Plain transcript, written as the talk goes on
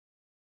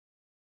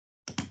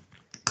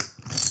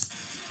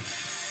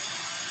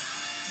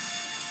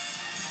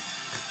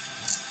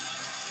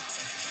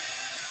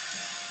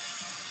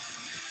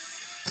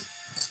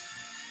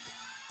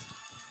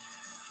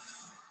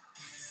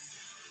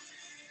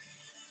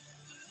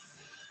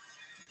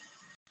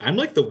I'm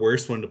like the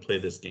worst one to play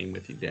this game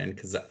with you, Dan,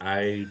 because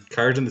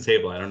cards on the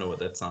table. I don't know what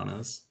that song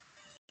is.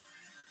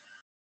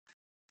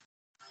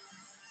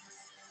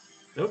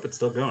 Nope, it's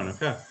still going.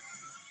 Okay.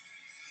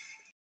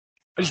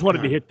 I just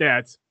wanted to hit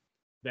that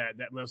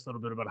last little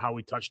bit about how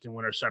we touched and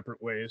went our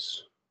separate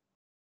ways.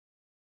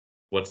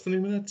 What's the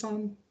name of that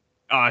song?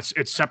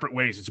 It's Separate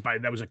Ways.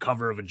 That was a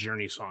cover of a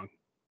Journey song.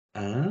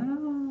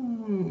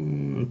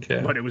 Oh,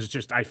 okay. But it was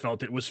just, I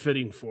felt it was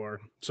fitting for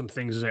some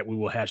things that we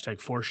will hashtag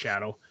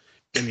foreshadow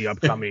in the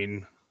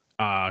upcoming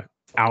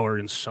hour,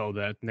 and so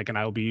that Nick and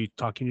I will be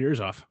talking your ears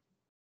off.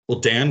 Well,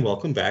 Dan,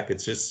 welcome back.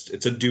 It's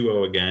a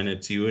duo again.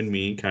 It's you and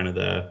me, kind of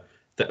the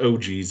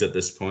OGs at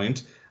this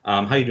point.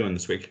 How you doing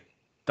this week?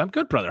 I'm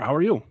good, brother. How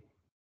are you?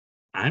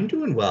 I'm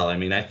doing well. I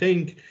mean, I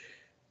think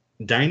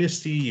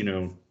Dynasty,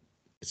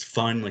 it's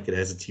fun, like it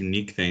has its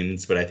unique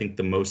things, but I think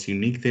the most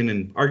unique thing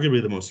and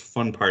arguably the most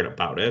fun part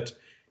about it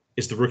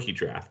is the rookie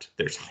draft.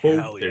 There's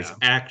hope, there's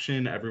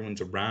action,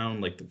 everyone's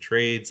around, like the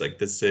trades, like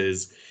this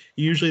is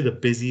usually the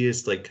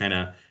busiest, like kind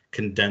of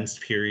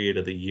condensed period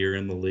of the year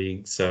in the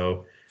league.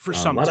 So for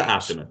some a lot teams. of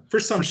optimism for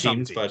some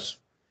teams, but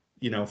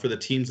for the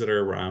teams that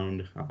are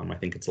around, I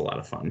think it's a lot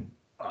of fun.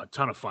 A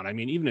ton of fun. I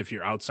mean, even if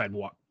you're outside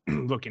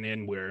looking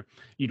in where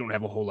you don't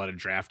have a whole lot of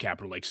draft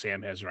capital like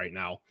Sam has right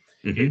now,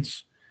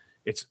 it's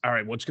all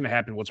right, what's going to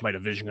happen? What's my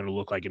division going to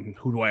look like? And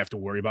who do I have to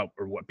worry about?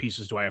 Or what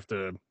pieces do I have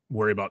to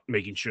worry about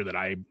making sure that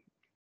I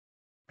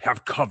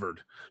have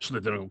covered so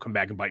that they don't come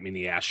back and bite me in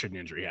the ass should an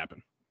injury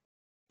happen?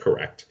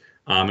 Correct.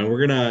 And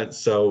we're going to,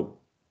 so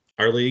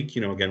our league,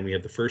 again, we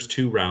have the first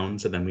 2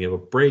 rounds and then we have a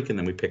break and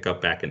then we pick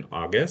up back in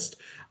August.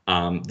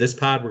 This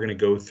pod, we're going to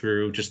go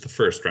through just the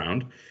first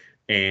round.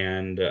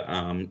 And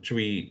should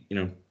we,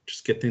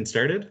 just get things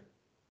started?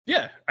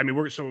 Yeah, I mean,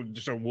 we're going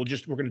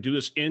to do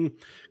this in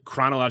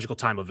chronological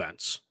time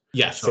events.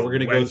 Yes, so we're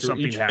going to go through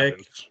each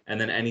pick and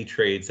then any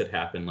trades that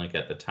happen like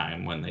at the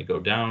time when they go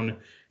down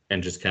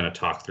and just kind of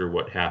talk through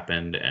what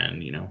happened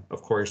and,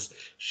 of course,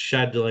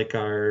 shed like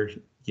our,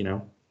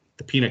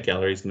 the peanut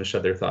gallery is going to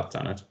shed their thoughts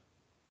on it.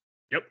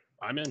 Yep,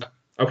 I'm in.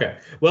 Okay,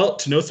 well,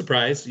 to no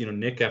surprise,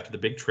 Nick, after the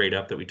big trade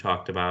up that we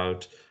talked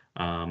about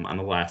on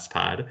the last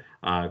pod,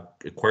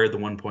 acquired the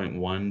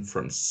 1.1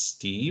 from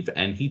Steve,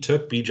 and he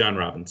took Bijan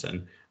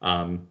Robinson.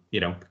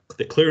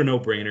 The clear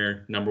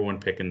no-brainer, number 1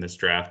 pick in this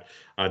draft.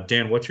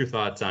 Dan, what's your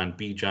thoughts on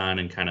Bijan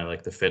and kind of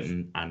like the fit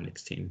on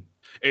Nick's team?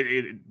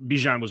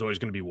 Bijan was always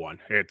going to be 1.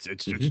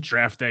 It's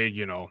draft day,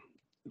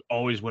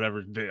 always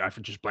whatever. I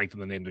just blanked on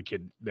the name of the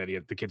kid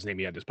the kid's name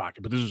he had in his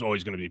pocket, but this was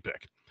always going to be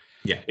pick.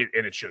 Yeah,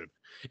 and it should have.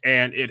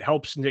 And it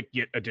helps Nick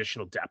get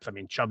additional depth. I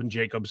mean, Chubb and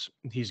Jacobs,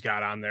 he's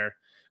got on there.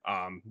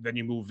 Then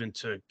you move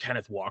into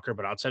Kenneth Walker,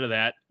 but outside of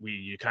that,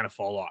 you kind of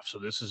fall off. So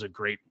this is a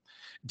great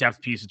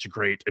depth piece. It's a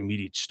great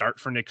immediate start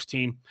for Nick's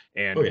team.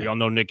 And we all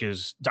know Nick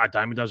is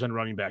Diamond does on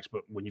running backs,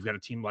 but when you've got a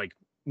team like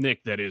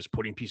Nick that is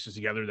putting pieces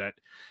together that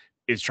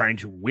is trying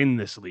to win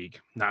this league,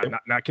 not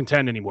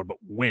contend anymore, but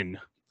win.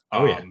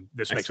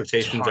 This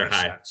expectations are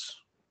high. Sense.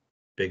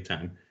 Big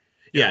time.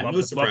 Yeah,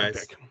 no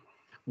surprise.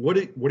 What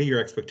are your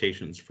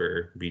expectations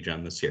for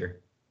Bijan this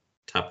year?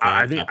 Top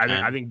 5?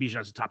 I think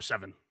Bijan's a top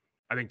 7.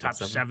 I think top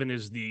 7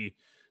 is the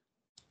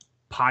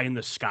pie in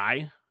the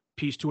sky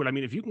piece to it. I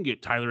mean, if you can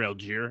get Tyler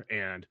Algier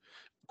and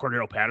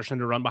Cordero Patterson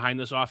to run behind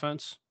this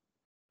offense,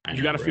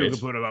 you got to feel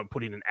good about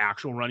putting an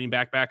actual running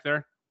back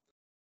there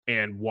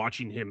and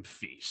watching him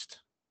feast.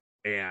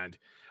 And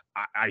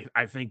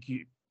I think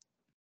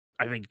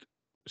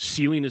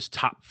ceiling is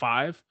top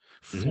 5,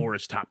 floor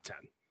is top 10.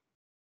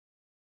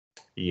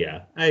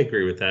 Yeah, I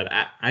agree with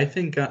that. I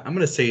think I'm going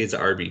to say he's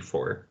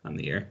RB4 on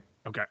the year.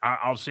 Okay,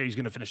 I'll say he's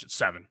going to finish at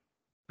 7.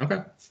 Okay.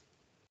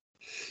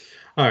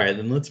 All right,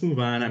 then let's move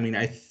on. I mean,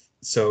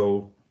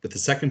 so with the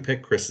second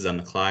pick, Chris is on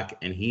the clock,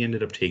 and he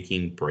ended up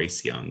taking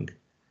Bryce Young.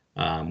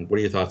 What are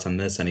your thoughts on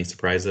this? Any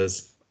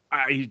surprises?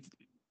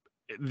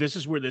 This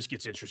is where this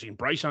gets interesting.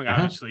 Bryce Young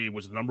obviously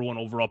was the number 1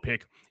 overall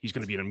pick. He's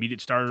going to be an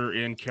immediate starter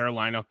in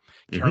Carolina.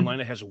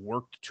 Carolina has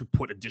worked to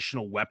put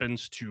additional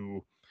weapons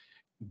to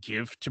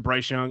give to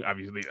Bryce Young.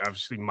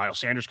 Obviously, Miles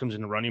Sanders comes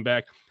in the running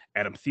back.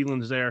 Adam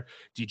Thielen's there.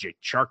 DJ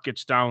Chark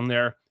gets down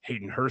there.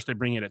 Hayden Hurst, they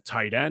bring in at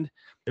tight end.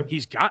 Yep.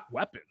 He's got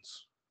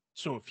weapons.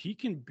 So if he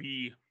can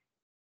be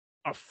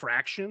a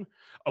fraction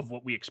of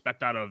what we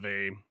expect out of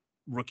a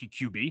rookie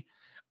QB,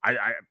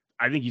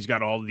 I think he's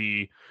got all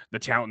the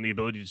talent and the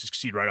ability to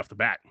succeed right off the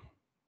bat.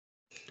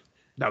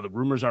 Now, the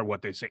rumors are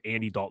what they say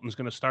Andy Dalton's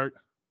going to start.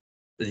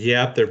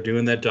 Yeah, they're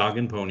doing that dog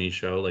and pony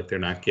show. Like, they're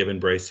not giving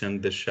Bryce Young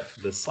this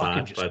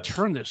spot. Just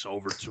turn this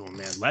over to him,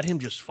 man. Let him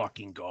just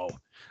fucking go.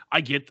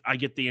 I get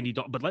the Andy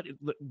Dalton, but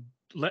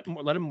let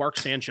him Mark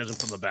Sanchez him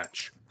from the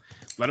bench.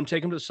 Let him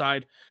take him to the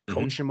side,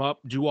 coach him up,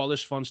 do all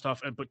this fun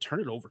stuff, but turn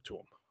it over to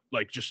him.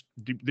 Like, just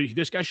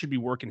this guy should be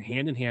working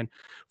hand in hand,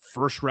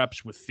 first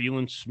reps with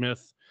Thielen,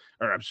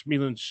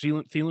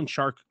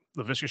 Chark,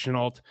 Laviska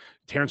Shenault,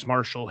 Terrence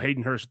Marshall,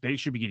 Hayden Hurst. They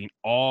should be getting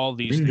all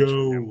these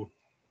things.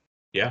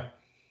 Yeah.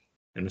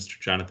 And Mr.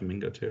 Jonathan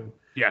Mingo too.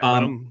 Yeah,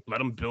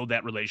 let him build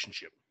that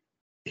relationship.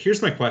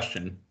 Here's my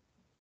question.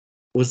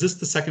 Was this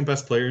the second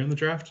best player in the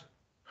draft?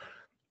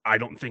 I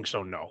don't think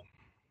so. No.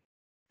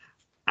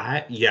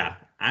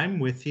 I'm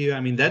with you. I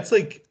mean, that's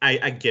like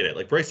I get it.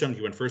 Like Bryce Young,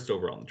 he went first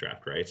overall in the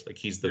draft, right? Like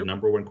he's the Yep.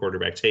 number one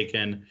quarterback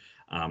taken.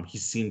 He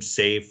seems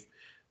safe,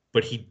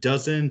 but he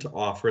doesn't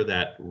offer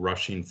that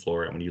rushing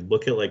floor. And when you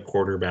look at like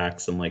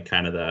quarterbacks and like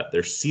kind of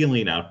their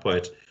ceiling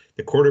output,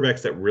 the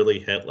quarterbacks that really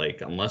hit,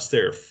 like unless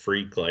they're a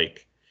freak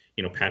like,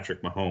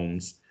 Patrick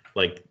Mahomes,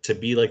 like to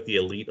be like the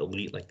elite,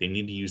 like they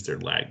need to use their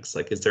legs.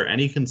 Like, is there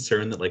any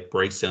concern that like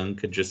Bryce Young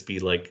could just be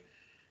like,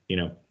 you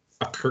know,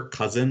 a Kirk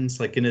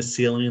Cousins like in his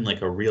ceiling,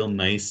 like a real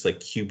nice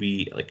like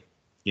QB, like,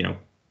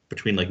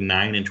 between like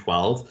 9 and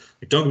 12?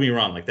 Like, don't get me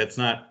wrong, like that's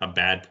not a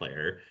bad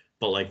player,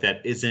 but like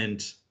that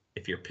isn't,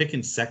 if you're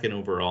picking second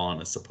overall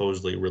in a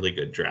supposedly really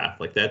good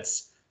draft, like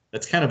that's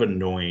kind of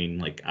annoying,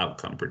 like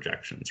outcome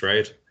projections,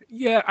 right?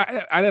 Yeah,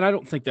 I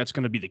don't think that's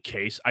going to be the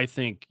case. I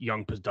think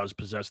Young does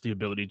possess the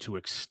ability to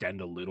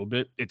extend a little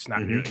bit. It's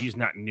not Hmm. he's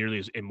not nearly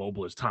as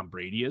immobile as Tom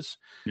Brady is.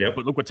 Yep,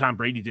 But look what Tom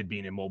Brady did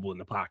being immobile in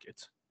the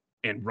pocket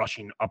and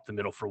rushing up the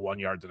middle for 1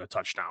 yard and a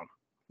touchdown,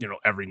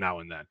 every now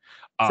and then.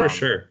 for Um,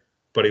 sure.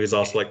 But he was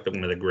also like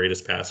one of the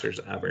greatest passers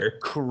ever.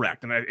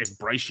 Correct. And if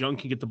Bryce Young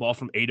can get the ball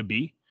from A to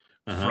B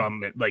Uh-huh.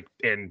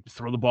 and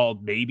throw the ball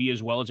maybe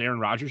as well as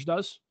Aaron Rodgers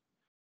does,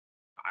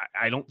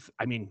 I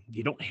mean,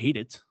 you don't hate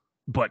it,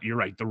 but you're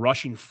right. The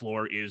rushing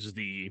floor is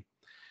the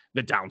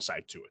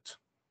downside to it.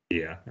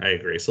 Yeah, I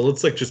agree. So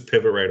let's like just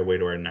pivot right away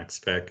to our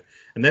next pick,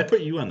 and that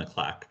put you on the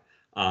clock.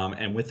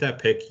 And with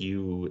that pick,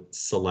 you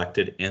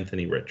selected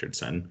Anthony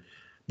Richardson.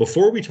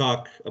 Before we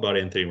talk about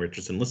Anthony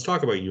Richardson, let's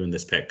talk about you in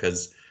this pick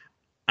because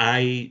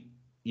I,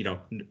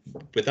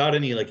 without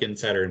any like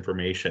insider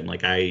information,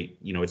 like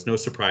it's no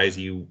surprise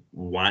you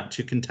want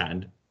to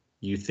contend.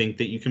 You think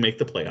that you can make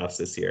the playoffs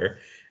this year,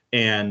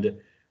 and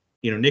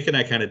Nick and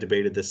I kind of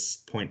debated this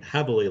point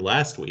heavily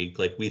last week.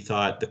 Like we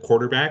thought the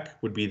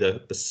quarterback would be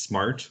the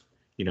smart,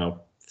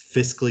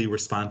 fiscally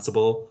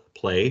responsible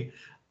play.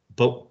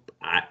 But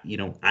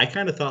I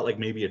kind of thought like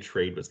maybe a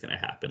trade was going to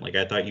happen. Like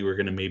I thought you were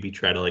going to maybe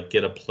try to like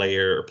get a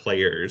player or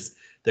players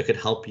that could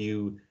help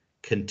you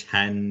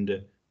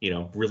contend,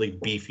 really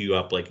beef you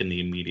up like in the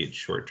immediate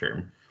short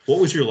term. What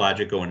was your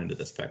logic going into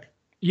this pick?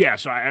 Yeah,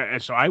 so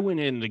I went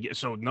in to get,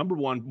 so number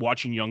one,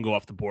 watching Young go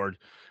off the board,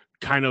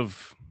 kind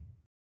of,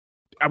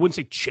 I wouldn't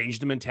say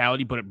changed the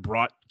mentality, but it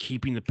brought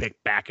keeping the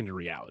pick back into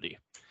reality.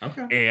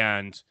 Okay.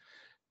 And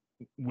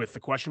with the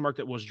question mark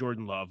that was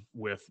Jordan Love,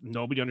 with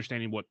nobody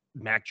understanding what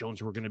Mac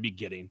Jones were going to be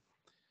getting,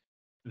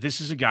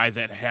 this is a guy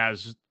that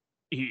has,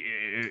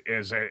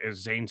 as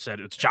Zane said,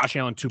 it's Josh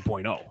Allen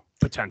 2.0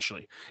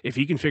 potentially. If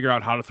he can figure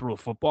out how to throw a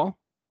football,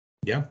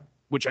 Yeah.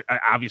 which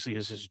obviously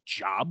is his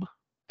job.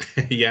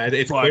 Yeah,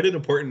 it's quite an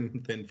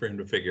important thing for him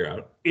to figure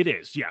out. It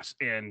is, yes.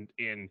 And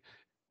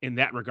in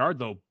that regard,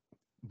 though,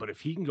 but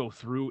if he can go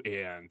through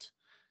and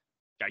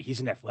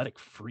he's an athletic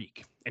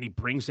freak and he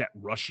brings that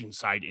rushing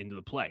side into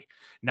the play.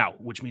 Now,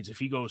 which means if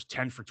he goes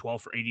 10 for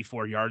 12 for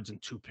 84 yards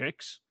and 2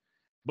 picks,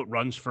 but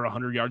runs for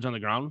 100 yards on the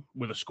ground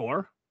with a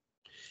score,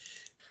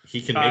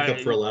 he can make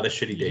up for a lot of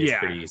shitty days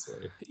pretty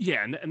easily.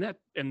 Yeah, and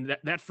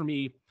that for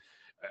me,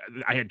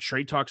 I had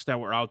trade talks that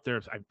were out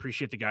there. I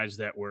appreciate the guys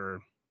that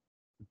were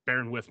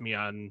bearing with me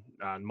on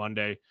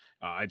Monday.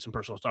 I had some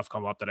personal stuff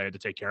come up that I had to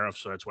take care of,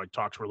 so that's why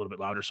talks were a little bit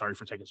louder. Sorry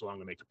for taking so long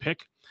to make the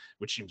pick,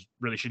 which seems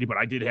really shitty, but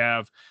I did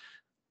have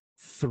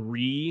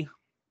 3,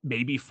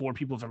 maybe 4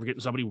 people, if I'm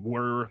forgetting somebody,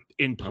 were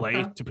in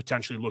play to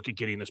potentially look at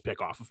getting this pick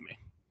off of me.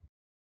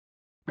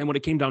 And when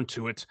it came down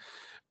to it,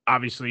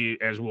 obviously,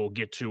 as we'll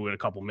get to in a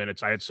couple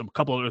minutes, I had a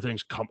couple other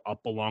things come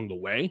up along the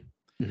way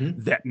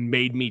that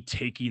made me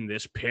taking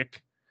this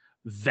pick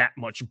that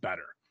much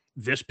better.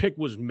 This pick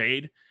was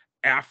made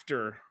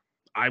after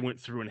I went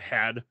through and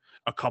had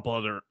a couple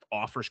other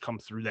offers come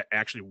through that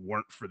actually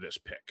weren't for this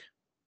pick.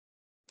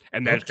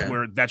 And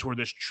that's where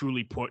this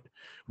truly put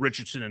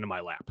Richardson into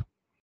my lap.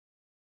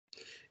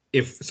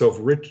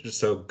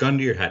 So gun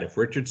to your head, if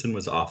Richardson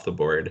was off the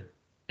board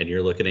and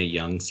you're looking at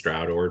Young,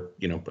 Stroud, or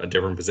a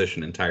different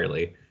position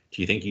entirely,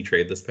 do you think you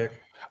trade this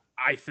pick?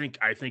 I think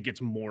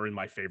it's more in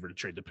my favor to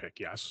trade the pick.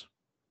 Yes.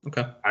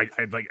 Okay. I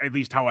like, at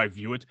least how I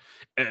view it.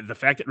 The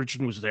fact that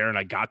Richardson was there and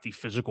I got the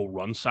physical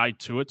run side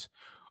to it,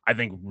 I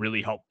think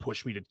really helped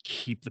push me to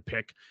keep the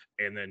pick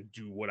and then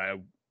do what I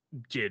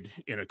did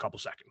in a couple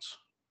seconds.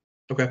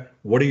 Okay.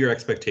 What are your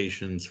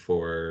expectations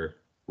for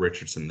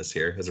Richardson this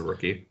year as a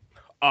rookie?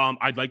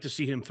 I'd like to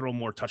see him throw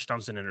more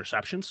touchdowns than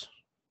interceptions.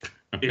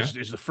 Okay.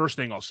 Is the first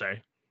thing I'll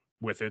say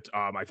with it.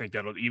 I think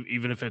that'll,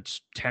 even if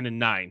it's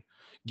 10-9,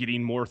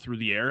 getting more through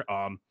the air.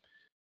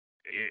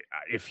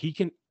 If he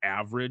can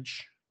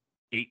average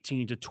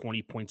 18 to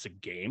 20 points a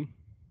game,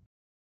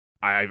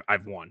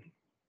 I've won.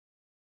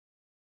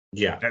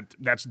 Yeah.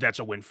 That's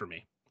a win for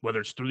me.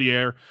 Whether it's through the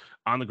air,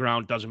 on the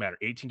ground, doesn't matter.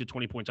 18 to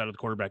 20 points out of the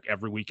quarterback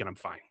every week, and I'm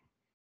fine.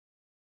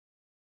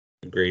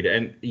 Agreed.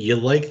 And you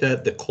like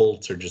that the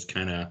Colts are just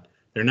kind of,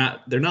 they're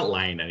not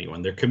lying to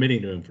anyone. They're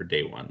committing to him for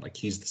day one. Like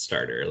he's the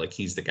starter. Like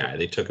he's the guy.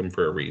 They took him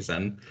for a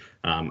reason.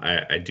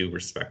 I do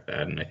respect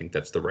that, and I think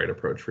that's the right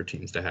approach for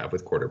teams to have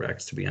with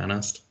quarterbacks, to be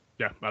honest.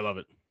 Yeah, I love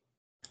it.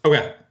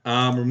 Okay,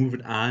 we're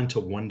moving on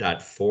to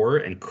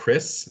 1.4, and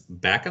Chris,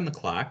 back on the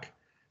clock,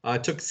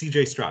 took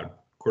CJ Stroud,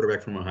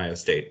 quarterback from Ohio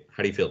State.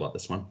 How do you feel about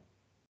this one?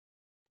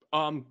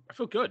 I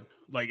feel good.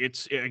 Like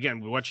it's again,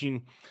 we're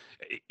watching.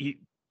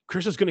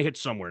 Chris is going to hit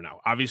somewhere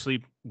now.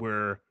 Obviously,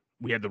 where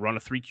we had the run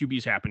of 3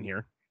 QBs happen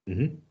here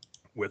Mm-hmm.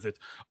 with it.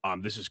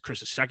 This is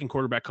Chris's second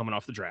quarterback coming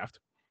off the draft.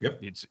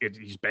 Yep.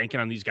 He's banking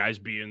on these guys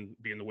being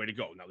the way to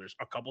go. Now, there's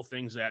a couple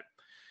things that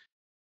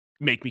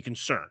make me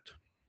concerned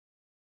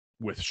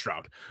with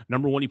Stroud.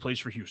 Number one, he plays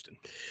for Houston.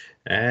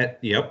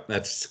 Yep,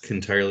 that's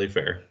entirely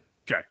fair.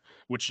 Okay,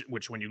 which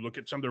when you look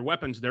at some of their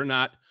weapons, they're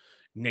not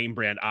name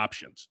brand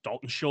options.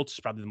 Dalton Schultz is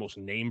probably the most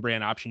name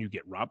brand option you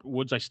get. Robert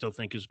Woods, I still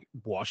think, is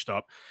washed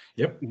up.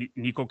 Yep.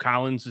 Nico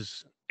Collins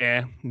is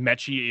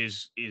Mechie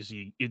is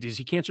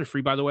he cancer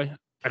free, by the way?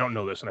 I don't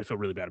know this, and I feel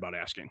really bad about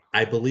asking.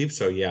 I believe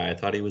so. Yeah, I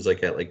thought he was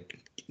like at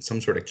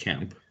some sort of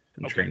camp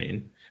and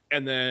training.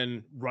 And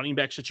then running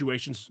back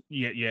situations,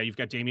 yeah, you've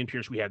got Dameon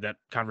Pierce. We had that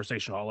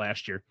conversation all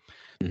last year.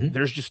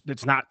 Mm-hmm.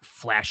 It's not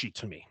flashy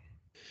to me.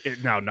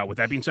 Now, with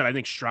that being said, I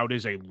think Stroud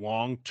is a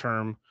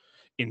long-term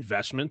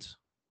investment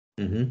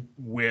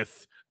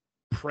with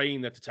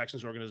praying that the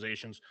Texans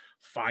organizations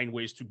find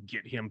ways to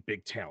get him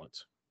big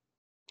talent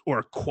or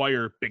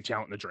acquire big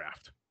talent in the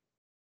draft.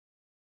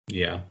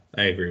 Yeah,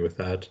 I agree with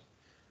that.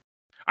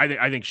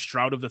 I think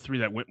Stroud of the three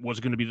that was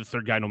going to be the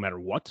third guy no matter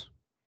what.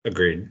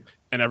 Agreed.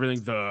 And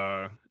everything,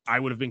 I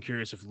would have been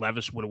curious if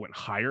Levis would have went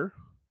higher,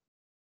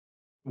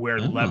 where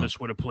Levis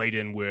would have played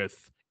in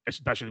with,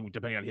 especially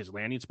depending on his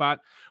landing spot,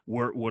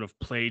 where it would have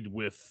played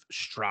with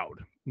Stroud,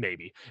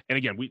 maybe. And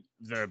again,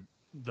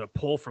 the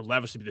pull for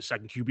Levis to be the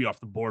second QB off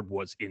the board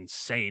was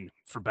insane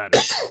for better.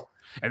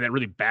 And that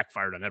really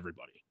backfired on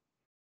everybody.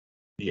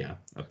 Yeah,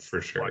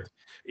 for sure. But,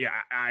 yeah,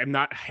 I'm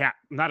not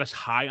as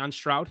high on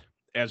Stroud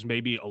as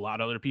maybe a lot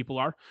of other people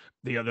are.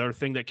 The other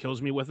thing that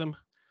kills me with him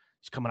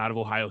is coming out of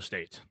Ohio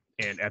State.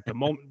 And at the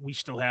moment, we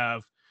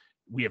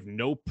have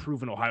no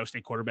proven Ohio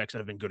State quarterbacks that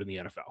have been good in the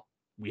NFL.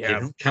 We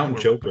have count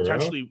Joe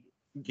Burrow.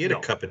 He had a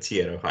cup of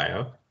tea at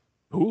Ohio.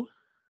 Who?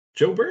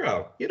 Joe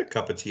Burrow. He had a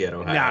cup of tea at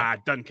Ohio. Nah,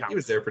 doesn't count. He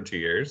was there for 2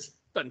 years.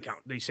 Doesn't count.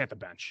 They sat the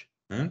bench.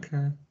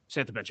 Okay.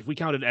 Sat the bench. If we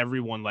counted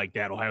everyone like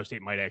that, Ohio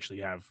State might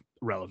actually have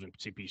relevant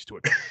piece to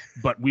it.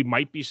 But we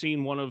might be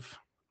seeing one of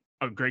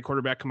a great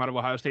quarterback come out of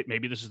Ohio State.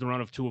 Maybe this is the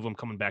run of 2 of them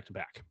coming back to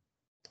back.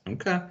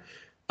 Okay.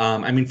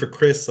 I mean, for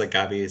Chris,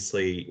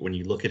 obviously, when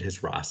you look at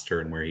his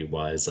roster and where he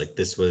was,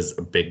 this was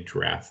a big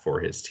draft for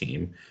his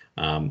team.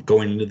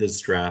 Going into this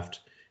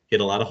draft, he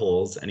had a lot of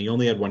holes, and he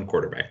only had one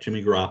quarterback,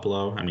 Jimmy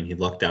Garoppolo. I mean, he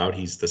lucked out.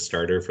 He's the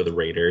starter for the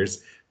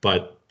Raiders,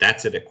 but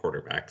that's it at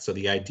quarterback. So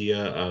the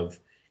idea of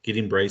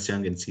getting Bryce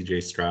Young and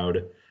CJ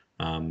Stroud,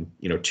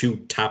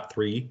 top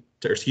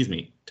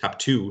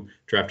 2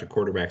 drafted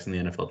quarterbacks in the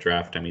NFL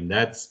draft. I mean,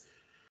 that's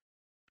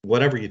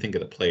whatever you think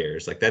of the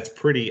players, that's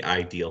pretty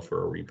ideal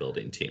for a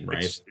rebuilding team,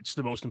 right? It's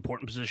the most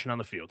important position on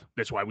the field.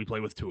 That's why we play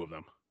with 2 of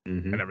them.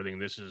 And everything.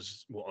 This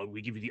is,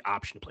 we give you the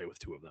option to play with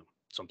 2 of them.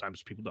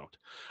 Sometimes people don't.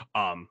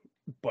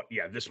 But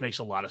yeah, this makes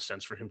a lot of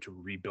sense for him to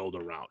rebuild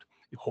around.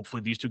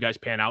 Hopefully these 2 guys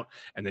pan out,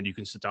 and then you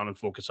can sit down and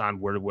focus on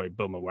where do I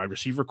build my wide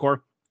receiver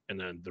core, and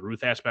then the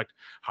Ruth aspect.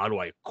 How do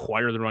I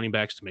acquire the running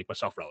backs to make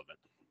myself relevant?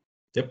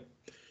 Yep.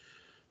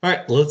 All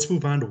right, let's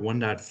move on to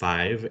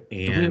 1.5.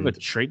 And do we have a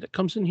trade that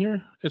comes in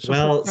here?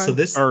 So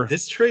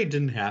this trade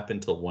didn't happen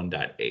till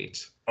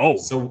 1.8. Oh,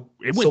 so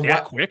it went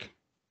that quick?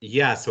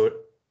 Yeah. So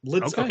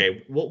we'll talk.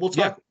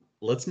 Yeah.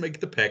 Let's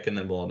make the pick, and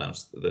then we'll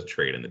announce the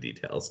trade and the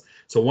details.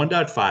 So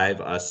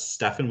 1.5,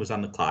 Stefan was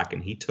on the clock,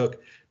 and he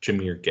took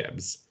Jahmyr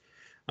Gibbs.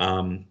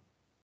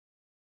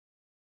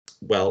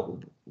 Well,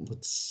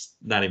 let's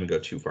not even go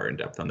too far in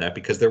depth on that,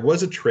 because there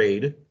was a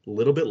trade a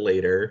little bit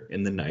later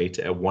in the night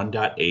at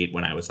 1.8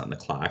 when I was on the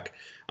clock.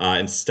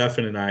 And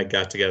Stefan and I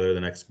got together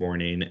the next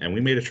morning, and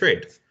we made a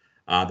trade.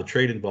 The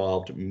trade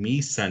involved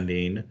me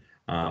sending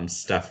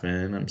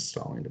Stefan, I'm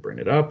stalling to bring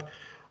it up,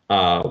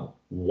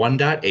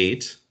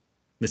 1.8,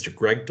 Mr.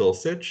 Greg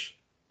Dulcich,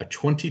 a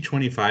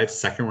 2025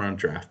 second-round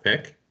draft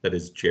pick that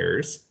is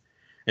Jers.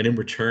 And in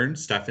return,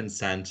 Stefan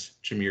sent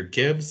Jahmyr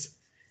Gibbs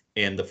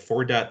and the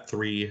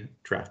 4.3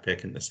 draft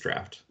pick in this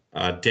draft.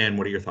 Dan,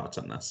 what are your thoughts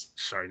on this?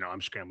 Sorry, no,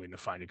 I'm scrambling to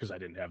find it because I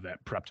didn't have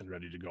that prepped and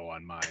ready to go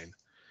on mine.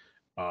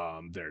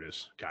 There it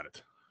is. Got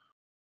it.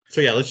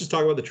 So yeah, let's just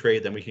talk about the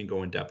trade, then we can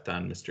go in depth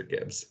on Mr.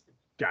 Gibbs.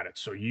 Got it.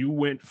 So you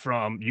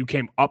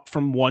came up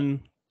from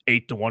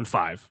 1.8 to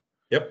 1.5.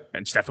 Yep.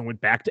 And Stefan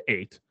went back to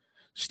 8.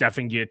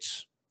 Stefan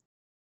gets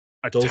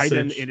a Dulcich. tight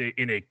end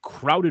in a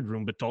crowded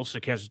room, but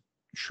Dulcich has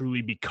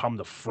truly become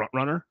the front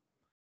runner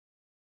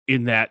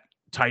in that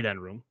tight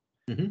end room.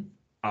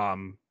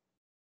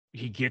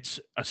 He gets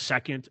a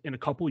second in a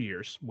couple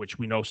years, which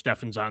we know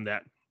Stefan's on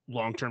that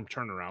long-term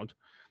turnaround.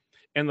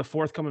 And the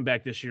 4th coming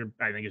back this year,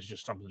 I think, is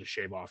just something to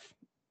shave off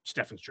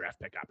Stefan's draft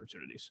pick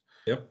opportunities.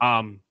 Yep.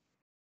 I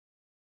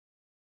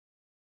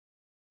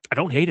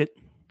don't hate it.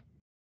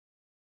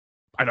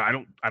 I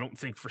don't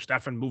think for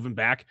Stefan moving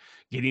back,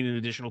 getting an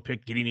additional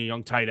pick, getting a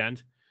young tight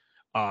end,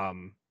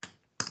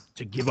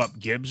 to give up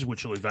Gibbs,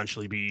 which will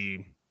eventually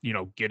be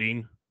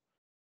getting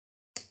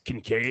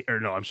Kincaid, or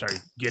no, I'm sorry,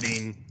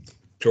 getting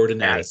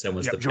Jordan Addison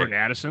was the Jordan pick.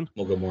 Addison.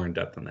 We'll go more in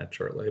depth on that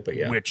shortly, but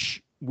yeah.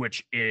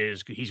 Which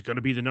is, he's going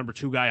to be the number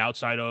 2 guy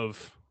outside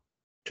of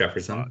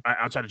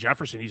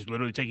Jefferson. He's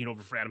literally taking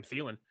over for Adam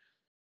Thielen.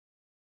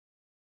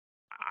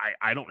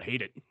 I don't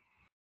hate it.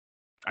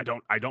 I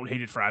don't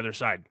hate it for either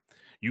side.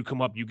 You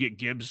come up, you get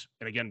Gibbs,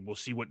 and again, we'll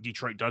see what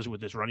Detroit does with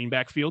this running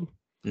back field.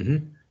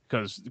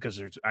 Because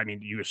there's,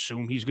 you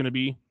assume he's going to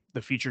be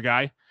the feature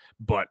guy,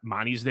 but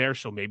Monty's there,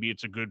 so maybe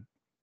it's a good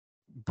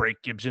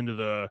break Gibbs into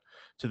the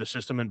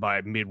system, and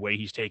by midway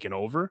he's taken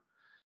over.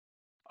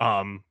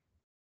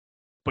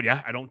 But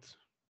yeah, I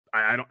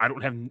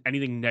don't have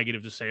anything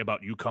negative to say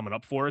about you coming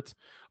up for it,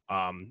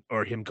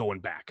 or him going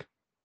back.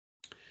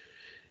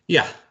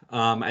 Yeah,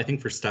 I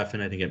think for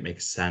Stefan, I think it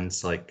makes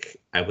sense. Like,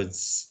 I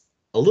was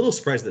a little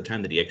surprised at the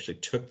time that he actually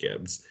took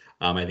Gibbs.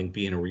 I think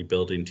being a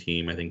rebuilding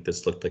team, I think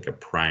this looked like a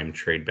prime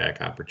trade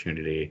back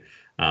opportunity.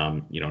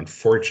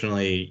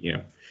 Unfortunately,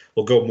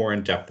 we'll go more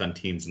in depth on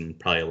teams in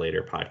probably a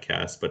later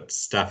podcast, but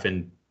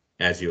Stefan,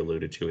 as you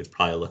alluded to, is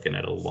probably looking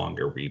at a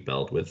longer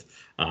rebuild with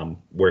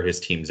where his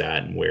team's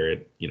at and where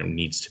it,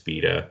 needs to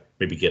be to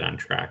maybe get on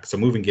track. So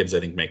moving Gibbs, I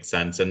think, makes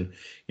sense. And,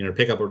 to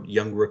pick up a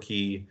young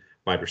rookie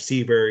wide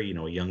receiver, a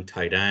young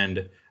tight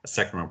end, a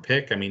second round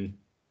pick. I mean,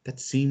 that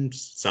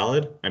seems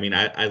solid. I mean,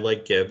 I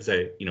like Gibbs,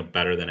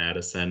 better than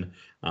Addison.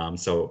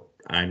 So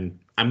I'm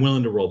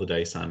willing to roll the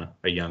dice on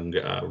a young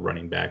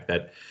running back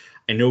that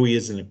I know he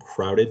is in a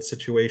crowded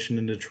situation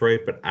in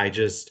Detroit, but I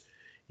just,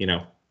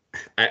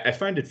 I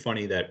find it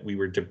funny that we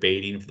were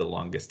debating for the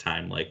longest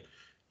time, like,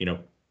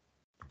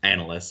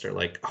 analysts are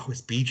like, oh,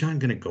 is Bijan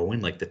going to go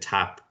in like the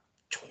top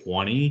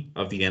 20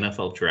 of the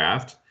NFL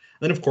draft?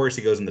 And then, of course,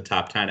 he goes in the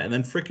top 10. And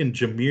then freaking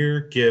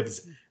Jahmyr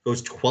Gibbs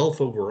goes 12th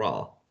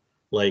overall.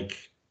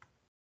 Like,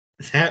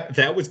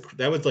 that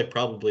was like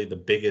probably the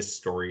biggest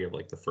story of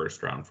like the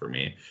first round for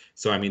me.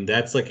 So I mean,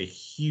 that's like a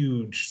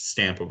huge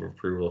stamp of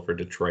approval for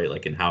Detroit,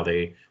 like in how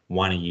they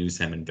want to use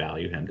him and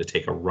value him to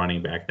take a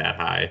running back that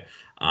high.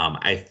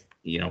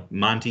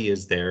 Monty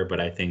is there, but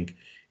I think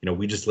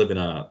we just live in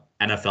a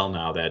NFL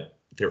now that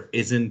there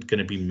isn't going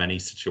to be many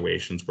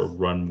situations where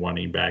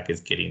running back is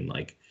getting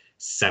like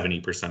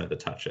 70% of the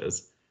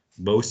touches.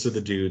 Most of the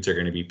dudes are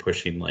going to be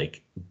pushing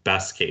like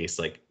best case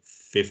like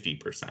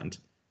 50%.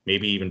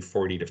 Maybe even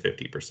 40 to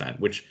 50%,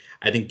 which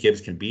I think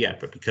Gibbs can be at.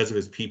 But because of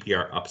his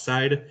PPR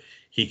upside,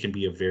 he can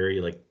be a very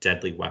like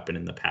deadly weapon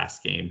in the pass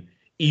game,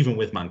 even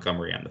with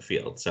Montgomery on the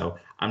field. So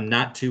I'm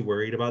not too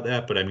worried about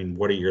that. But I mean,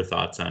 what are your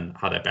thoughts on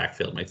how that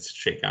backfield might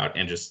shake out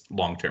and just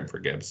long term for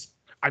Gibbs?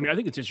 I mean, I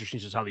think it's interesting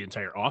just how the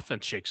entire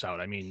offense shakes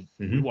out. I mean,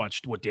 we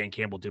watched what Dan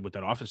Campbell did with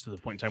that offense to the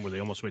point in time where they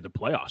almost made the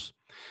playoffs.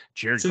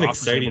 Jared Goff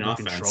was able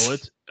to control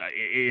it.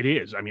 It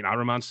is. I mean,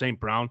 Amon St.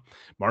 Brown,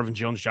 Marvin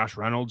Jones, Josh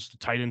Reynolds, the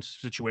tight end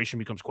situation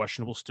becomes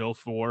questionable still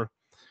for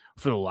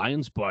the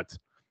Lions, but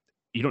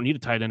you don't need a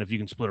tight end if you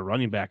can split a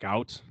running back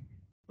out.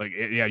 Like,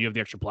 yeah, you have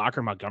the extra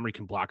blocker. Montgomery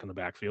can block in the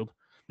backfield.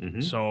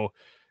 So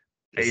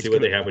see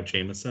what they have with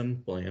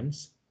Jameson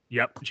Williams.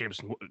 Yep,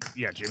 Jameson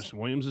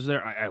Williams is there.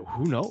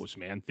 Who knows,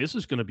 man? This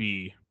is going to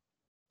be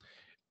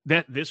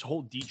this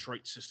whole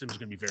Detroit system is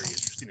going to be very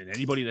interesting. And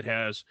anybody that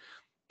has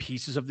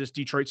pieces of this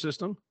Detroit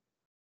system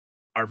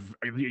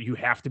you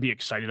have to be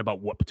excited about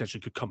what potentially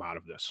could come out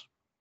of this.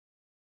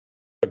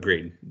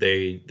 Agreed.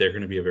 They're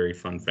going to be a very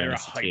fun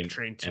fantasy team.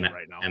 Train team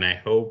right now. And I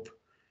hope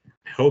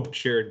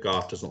Jared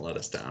Goff doesn't let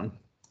us down.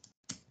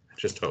 I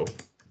just hope.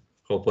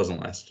 I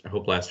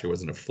hope last year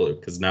wasn't a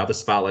fluke, because now the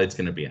spotlight's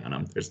going to be on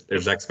him.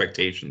 There's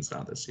expectations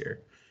now this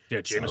year.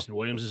 Yeah, Jameson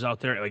Williams is out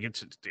there. Like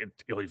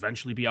it'll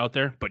eventually be out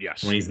there, but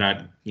yes, when he's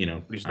not,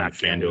 he's not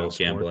FanDuel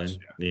gambling.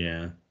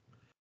 Yeah.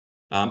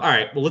 All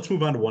right. Well, let's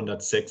move on to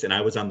 1.6. And I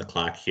was on the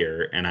clock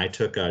here, and I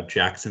took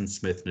Jackson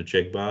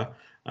Smith-Njigba,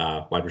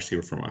 wide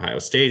receiver from Ohio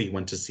State. He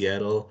went to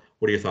Seattle.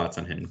 What are your thoughts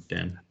on him,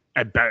 Dan?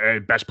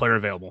 Best player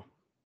available.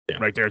 Yeah.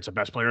 Right there, it's a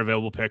best player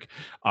available pick.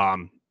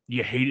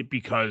 You hate it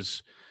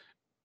because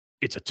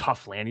it's a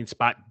tough landing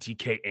spot.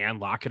 DK and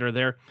Lockett are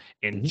there,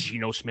 and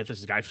Geno Smith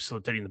is the guy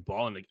facilitating the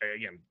ball. And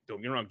again,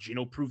 don't get me wrong,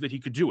 Geno proved that he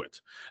could do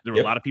it. There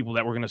were a lot of people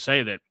that were going to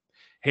say that,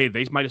 hey,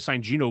 they might have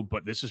signed Geno,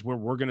 but this is where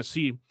we're going to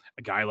see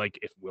a guy like,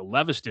 if Will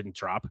Levis didn't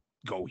drop,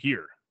 go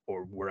here,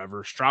 or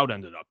wherever Stroud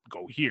ended up,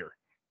 go here.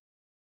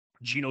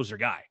 Geno's their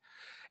guy.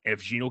 And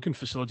if Geno can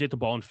facilitate the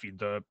ball and feed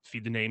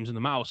the names in the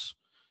mouse,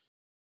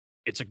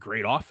 it's a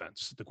great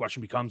offense. The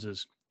question becomes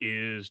is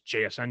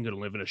JSN going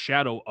to live in a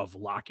shadow of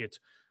Lockett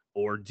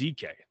or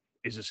DK?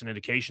 Is this an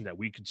indication that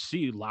we could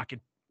see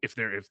Lockett, if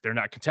they're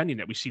not contending,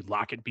 that we see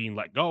Lockett being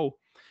let go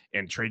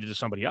and traded to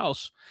somebody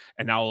else,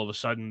 and now all of a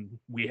sudden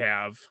we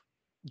have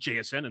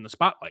JSN in the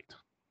spotlight?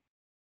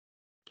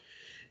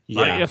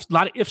 Yeah, a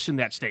lot of ifs in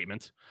that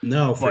statement.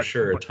 No, for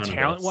sure. But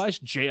talent-wise,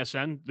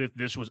 JSN,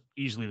 this was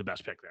easily the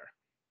best pick there.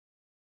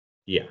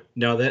 Yeah,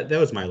 no, that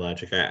was my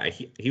logic.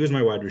 He was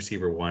my wide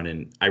receiver one,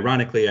 and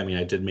ironically, I mean,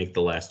 I did make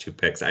the last two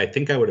picks. I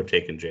think I would have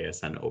taken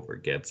JSN over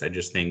Gibbs. I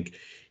just think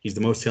he's the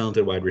most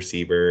talented wide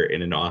receiver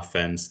in an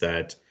offense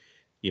that,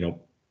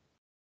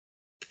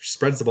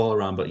 spreads the ball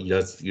around, but he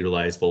does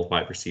utilize both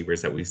wide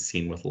receivers that we've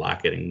seen with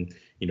Lockett and,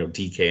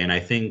 DK. And I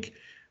think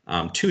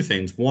two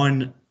things.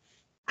 One,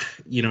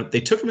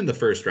 they took him in the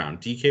first round.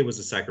 DK was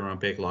a second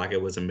round pick.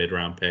 Lockett was a mid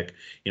round pick.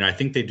 I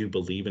think they do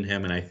believe in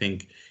him. And I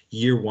think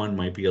year one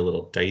might be a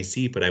little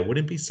dicey, but I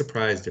wouldn't be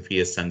surprised if he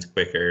ascends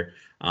quicker.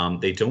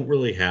 They don't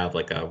really have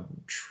like a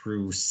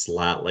true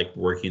slot, like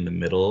working the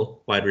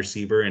middle wide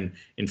receiver. And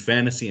in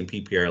fantasy and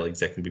PPR leagues,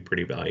 that can be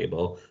pretty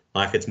valuable.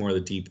 Lockett's more the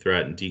deep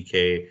threat, and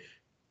DK,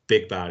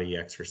 big body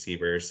X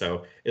receiver.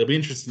 So it'll be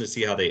interesting to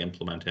see how they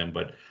implement him.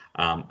 But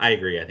I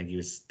agree. I think he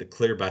was the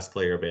clear best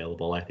player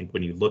available. I think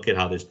when you look at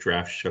how this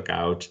draft shook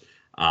out,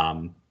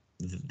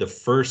 the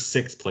first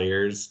 6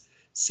 players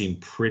seem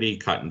pretty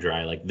cut and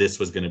dry. Like this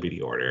was going to be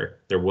the order.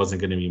 There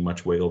wasn't going to be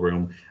much wiggle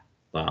room,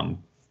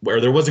 where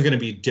there wasn't going to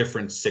be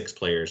different 6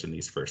 players in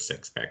these first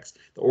 6 picks.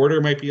 The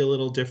order might be a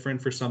little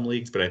different for some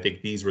leagues, but I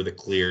think these were the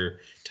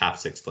clear top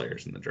 6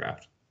 players in the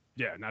draft.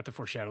 Yeah, not to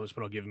foreshadow this,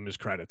 but I'll give him his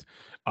credit.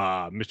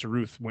 Mr.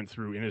 Ruth went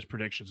through in his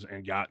predictions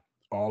and got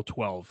all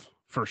 12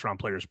 first-round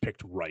players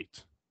picked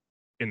right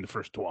in the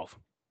first 12.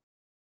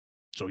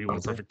 So he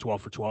went perfect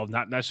 12 for 12,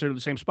 not necessarily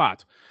the same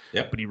spot,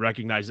 but he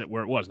recognized it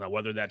where it was. Now,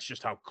 whether that's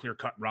just how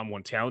clear-cut round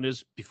 1 talent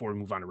is before we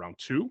move on to round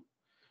 2 and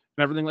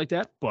everything like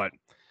that, but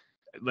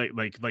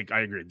like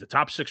I agree. The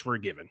top 6 were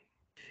given.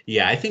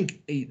 Yeah, I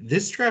think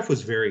this draft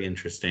was very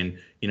interesting.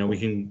 We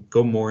can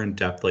go more in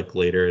depth like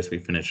later as we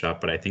finish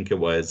up, but I think there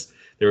was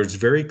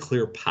very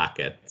clear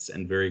pockets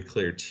and very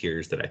clear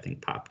tiers that I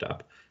think popped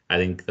up. I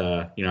think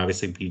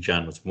obviously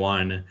Bijan was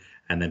one,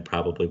 and then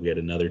probably we had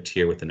another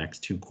tier with the next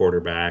 2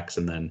 quarterbacks,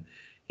 and then,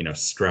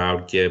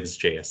 Stroud, Gibbs,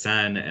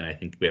 JSN, and I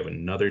think we have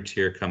another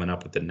tier coming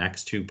up with the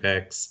next 2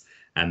 picks,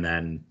 and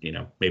then,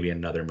 maybe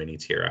another mini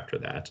tier after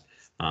that.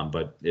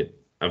 But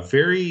a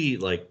very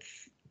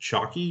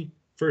chalky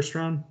first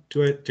round,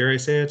 dare I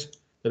say it?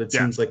 That it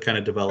seems like kind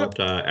of developed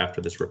after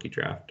this rookie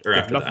draft or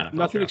after the NFL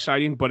nothing draft.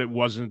 exciting, but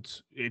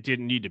it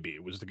didn't need to be.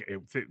 It was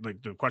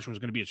the question was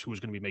going to be who was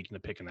going to be making the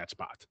pick in that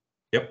spot.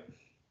 Yep.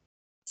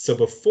 So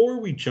before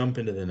we jump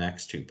into the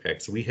next 2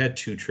 picks, we had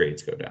 2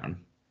 trades go down,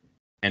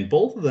 and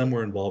both of them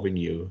were involving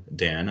you,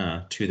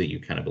 Dan, 2 that you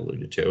kind of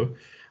alluded to.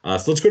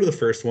 So let's go to the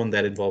first one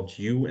that involved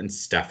you and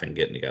Stefan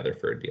getting together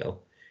for a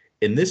deal.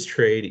 In this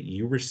trade,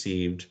 you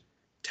received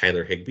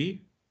Tyler Higbee,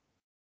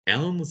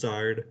 Allen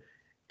Lazard,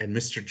 and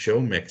Mr.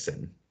 Joe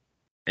Mixon.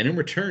 And in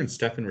return,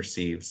 Stefan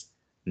receives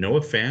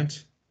Noah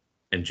Fant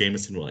and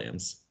Jameson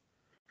Williams.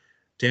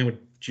 Dan, would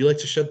you like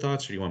to shed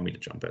thoughts, or do you want me to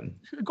jump in?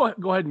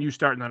 Go ahead and you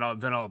start,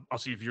 and then I'll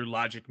see if your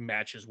logic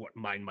matches what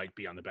mine might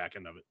be on the back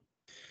end of it.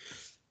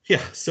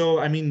 Yeah. So,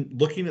 I mean,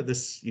 looking at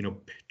this,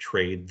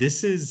 trade,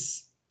 this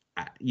is,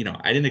 I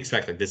didn't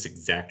expect this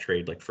exact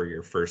trade, for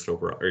your first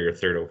overall or your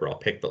third overall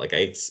pick, but I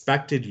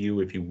expected you,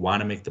 if you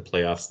want to make the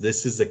playoffs,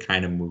 this is the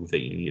kind of move that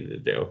you needed to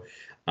do.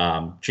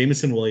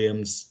 Jameson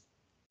Williams,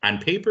 on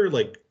paper,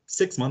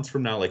 6 months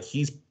from now,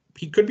 he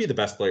could be the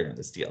best player in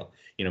this deal.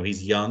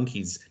 He's young.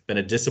 He's been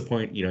a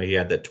disappointment. He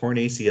had that torn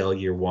ACL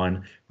year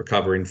 1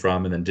 recovering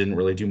from, and then didn't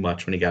really do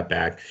much when he got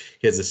back.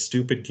 He has a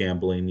stupid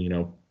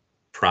gambling,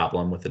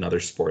 problem with another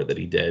sport that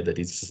he did that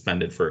he's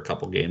suspended for a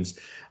couple games.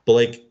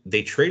 But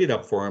they traded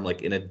up for him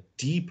in a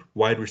deep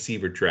wide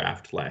receiver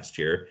draft last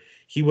year.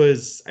 He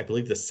was, I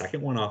believe, the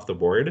second one off the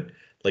board.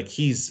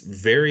 He's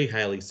very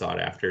highly sought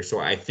after. So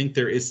I think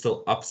there is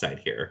still upside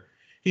here.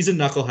 He's a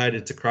knucklehead.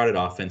 It's a crowded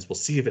offense. We'll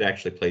see if it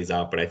actually plays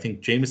out. But I think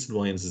Jameson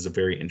Williams is a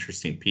very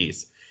interesting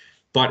piece.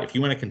 But if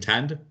you want to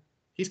contend,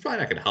 he's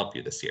probably not going to help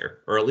you this year,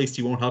 or at least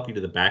he won't help you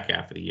to the back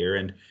half of the year.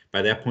 And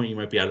by that point, you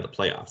might be out of the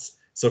playoffs.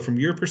 So from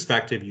your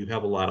perspective, you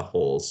have a lot of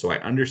holes. So I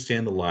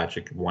understand the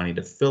logic of wanting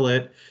to fill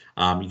it.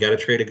 You got to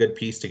trade a good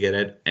piece to get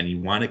it, and you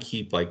want to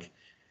keep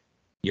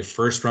your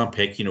first round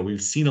pick.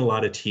 We've seen a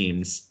lot of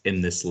teams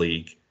in this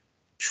league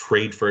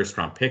trade first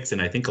round picks,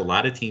 and I think a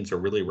lot of teams are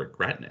really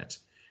regretting it.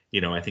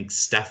 I think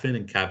Stefan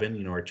and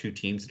Kevin, are 2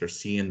 teams that are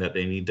seeing that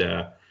they need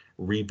to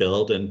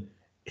rebuild, and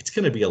it's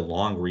going to be a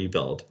long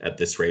rebuild at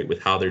this rate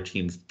with how their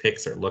team's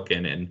picks are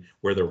looking and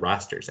where their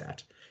roster's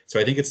at. So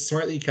I think it's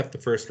smart that you kept the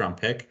first round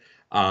pick.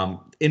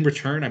 In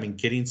return,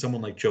 getting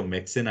someone like Joe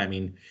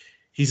Mixon,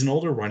 he's an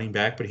older running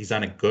back, but he's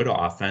on a good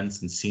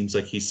offense and seems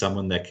like he's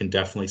someone that can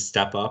definitely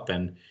step up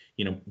and,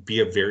 be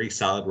a very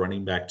solid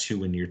running back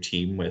 2 in your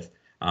team with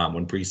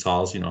when Breece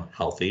Hall's,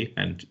 healthy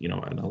and,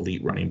 an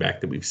elite running back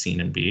that we've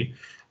seen him be.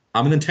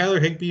 And then Tyler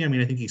Higbee,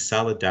 I think he's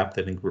solid depth.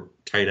 I think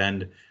tight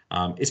end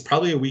is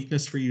probably a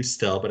weakness for you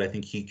still, but I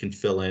think he can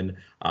fill in,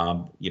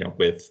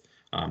 with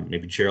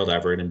maybe Gerald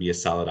Everett and be a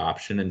solid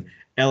option. And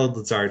Allen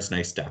Lazard's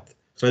nice depth.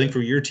 So I think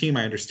for your team,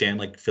 I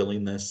understand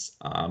filling this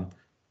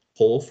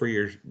hole for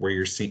where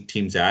your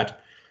team's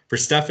at. For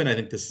Stefan, I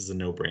think this is a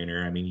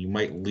no-brainer. You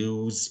might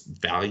lose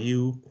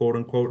value, quote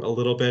unquote, a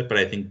little bit, but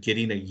I think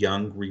getting a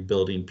young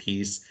rebuilding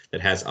piece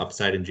that has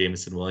upside in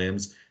Jameson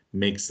Williams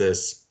makes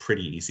this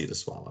pretty easy to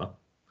swallow.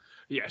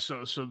 Yeah.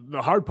 So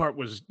the hard part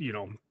was,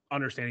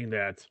 understanding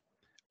that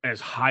as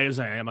high as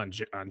I am on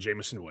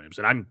Jameson Williams,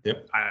 and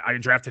I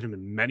drafted him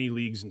in many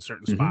leagues in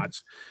certain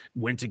spots,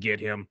 went to get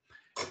him.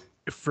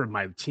 for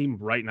my team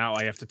right now,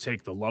 I have to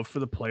take the love for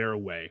the player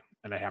away,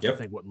 and I have to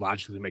think what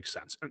logically makes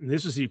sense. And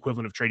this is the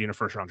equivalent of trading a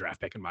first round draft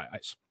pick in my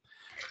eyes.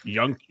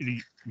 Young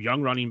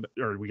running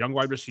or young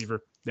wide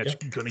receiver that's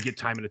going to get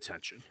time and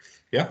attention.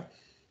 Yeah.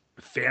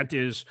 Fant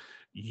is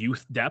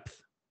youth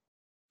depth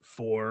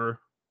for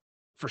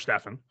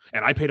Stefan,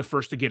 and I paid a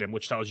first to get him,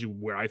 which tells you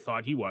where I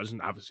thought he was,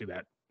 and obviously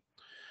that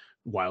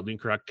wildly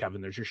incorrect, Kevin.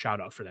 There's your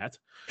shout out for that.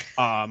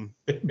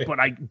 But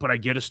I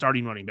get a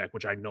starting running back,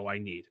 which I know I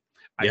need.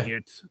 I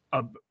get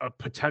a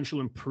potential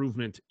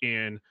improvement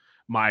in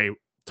my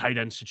tight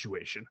end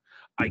situation.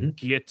 I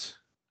get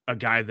a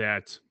guy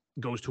that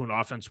goes to an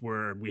offense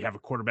where we have a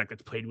quarterback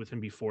that's played with him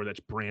before that's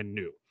brand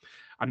new.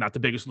 I'm not the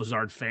biggest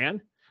Lazard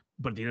fan,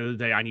 but at the end of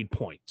the day, I need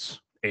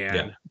points.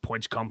 And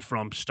points come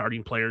from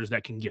starting players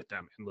that can get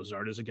them. And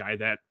Lazard is a guy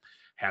that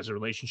has a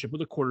relationship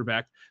with a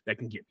quarterback that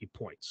can get me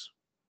points.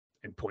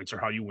 And points are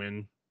how you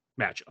win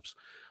matchups.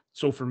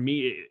 So for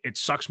me, it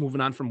sucks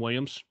moving on from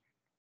Williams.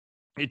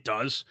 It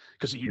does,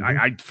 because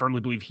I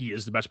firmly believe he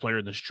is the best player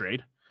in this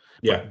trade.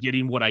 But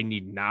getting what I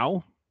need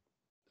now,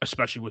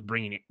 especially with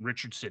bringing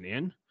Richardson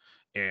in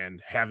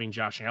and having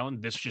Josh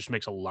Allen, this just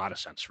makes a lot of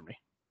sense for me.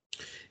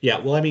 Yeah,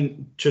 well, I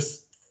mean,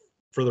 just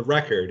for the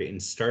record, in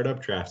startup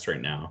drafts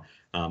right now,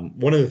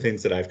 one of the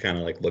things that I've kind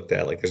of like looked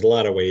at, like there's a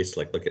lot of ways to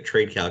like look at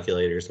trade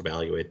calculators,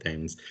 evaluate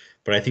things,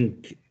 but I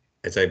think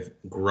as I've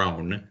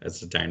grown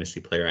as a dynasty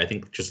player, I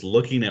think just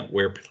looking at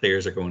where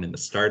players are going in the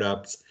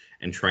startups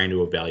and trying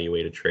to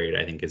evaluate a trade,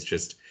 I think is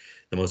just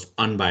the most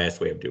unbiased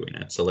way of doing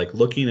it. So like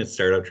looking at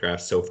startup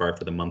drafts so far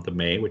for the month of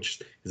May,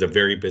 which is a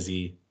very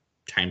busy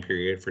time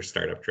period for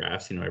startup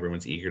drafts. You know,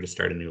 everyone's eager to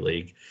start a new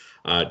league.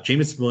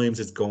 Jameson Williams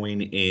is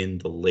going in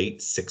the late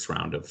 6th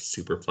round of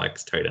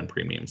Superflex tight end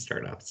premium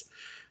startups.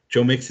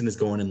 Joe Mixon is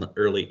going in the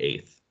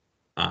early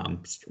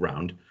 8th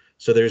round.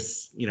 So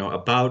there's, you know,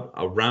 about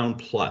a round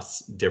plus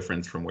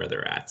difference from where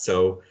they're at.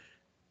 So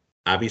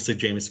obviously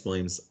Jameson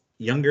Williams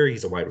younger,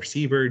 he's a wide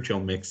receiver. Joe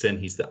Mixon,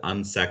 he's the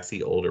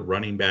unsexy older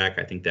running back.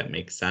 I think that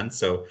makes sense.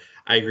 So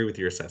I agree with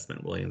your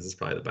assessment. Williams is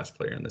probably the best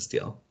player in this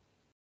deal.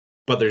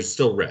 But there's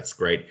still risk,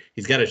 right?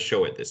 He's got to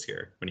show it this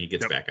year when he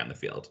gets back on the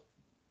field.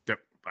 Yep,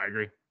 I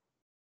agree.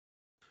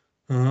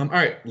 All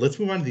right, let's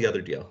move on to the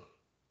other deal.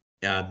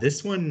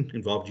 This one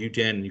involved you,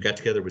 Dan, and you got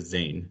together with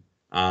Zane.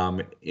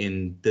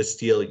 In this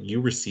deal,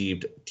 you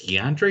received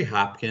DeAndre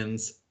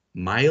Hopkins,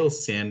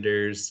 Miles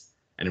Sanders,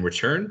 and in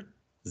return,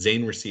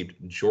 Zane received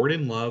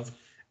Jordan Love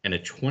and a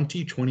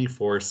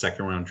 2024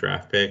 second-round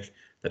draft pick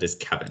that is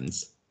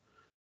Kevin's.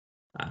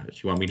 Do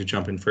you want me to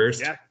jump in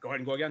first? Yeah, go ahead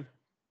and go again.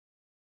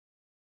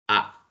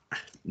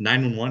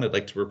 911, I'd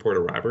like to report a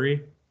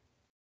robbery.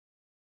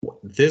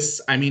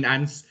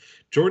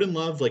 Jordan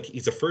Love, like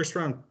he's a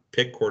first-round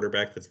pick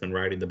quarterback that's been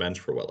riding the bench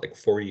for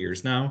 4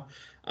 years now.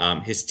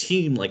 His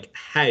team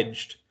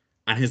hedged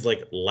on his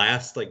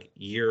last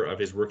year of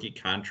his rookie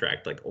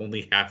contract,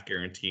 only half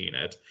guaranteeing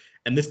it.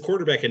 And this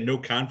quarterback had no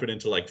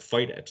confidence to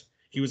fight it.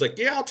 He was like,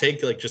 yeah, I'll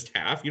take just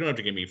half. You don't have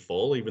to give me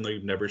full, even though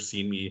you've never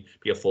seen me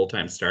be a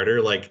full-time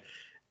starter.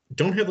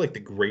 Don't have the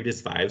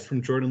greatest vibes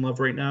from Jordan Love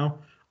right now.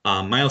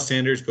 Miles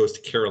Sanders goes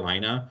to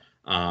Carolina,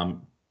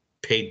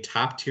 paid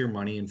top tier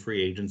money in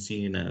free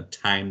agency in a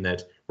time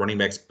that running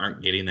backs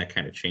aren't getting that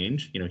kind of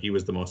change. He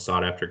was the most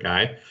sought after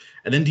guy.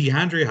 And then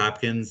DeAndre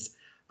Hopkins,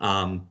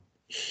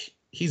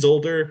 he's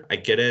older. I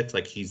get it.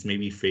 He's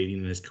maybe fading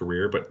in his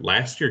career, but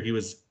last year he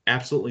was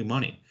absolutely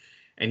money.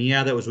 And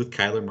yeah, that was with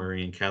Kyler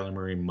Murray, and Kyler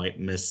Murray might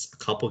miss a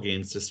couple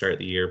games to start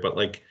the year, but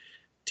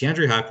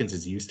DeAndre Hopkins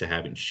is used to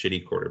having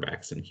shitty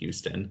quarterbacks in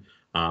Houston.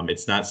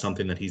 It's not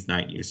something that he's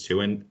not used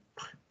to. And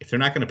if they're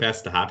not going to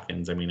pass to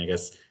Hopkins, I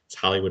guess it's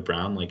Hollywood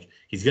Brown.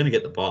 He's going to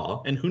get the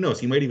ball. And who knows,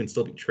 he might even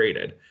still be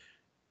traded.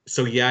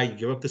 So, yeah, you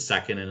give up the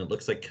second, and it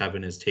looks like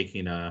Kevin is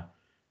taking a,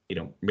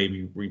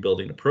 maybe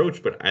rebuilding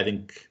approach. But I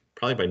think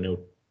probably by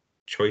no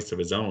choice of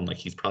his own,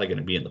 he's probably going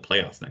to be in the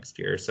playoffs next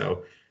year.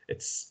 So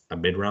it's a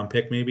mid-round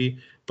pick maybe.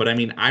 But,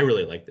 I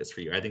really like this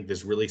for you. I think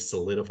this really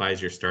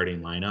solidifies your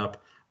starting lineup.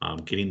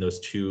 Getting those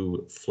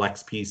two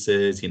flex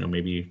pieces,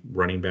 maybe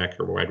running back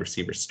or wide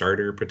receiver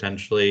starter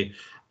potentially.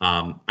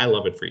 I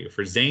love it for you.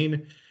 For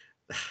Zane,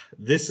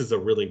 this is a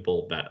really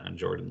bold bet on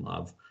Jordan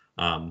Love.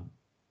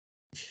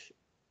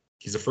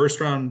 He's a first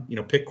round,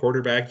 pick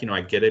quarterback.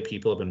 I get it.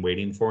 People have been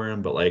waiting for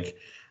him, but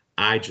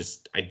I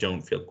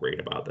don't feel great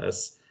about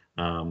this.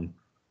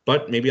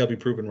 But maybe I'll be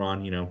proven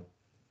wrong.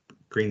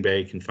 Green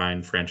Bay can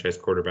find franchise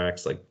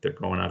quarterbacks they're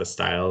going out of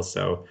style.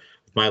 So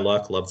with my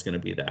luck, Love's going to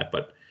be that.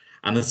 But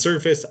on the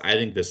surface, I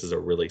think this is a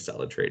really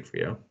solid trade for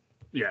you.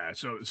 Yeah.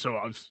 So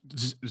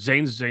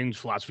Zane's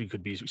philosophy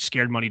could be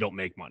scared money don't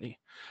make money.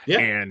 Yeah.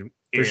 And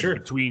for sure.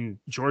 Between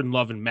Jordan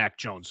Love and Mac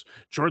Jones,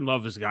 Jordan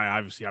Love is the guy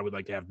obviously I would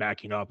like to have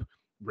backing up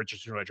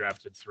Richardson, who I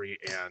drafted 3,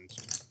 and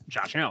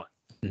Josh Allen.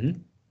 Mm-hmm.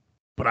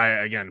 But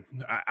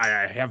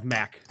I have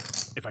Mac.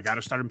 If I got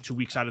to start him 2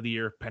 weeks out of the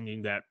year,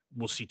 pending that,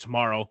 we'll see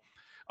tomorrow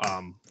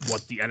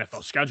what the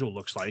NFL schedule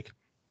looks like.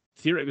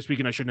 Theoretically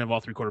speaking, I shouldn't have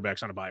all 3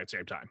 quarterbacks on a bye at the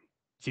same time.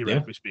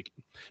 Theoretically speaking.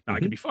 Now, I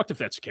could be fucked if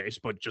that's the case,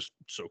 but just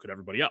so could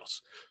everybody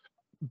else.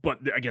 But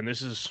again,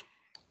 this is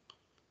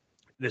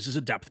This is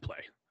a depth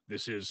play.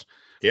 This is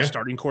Yeah.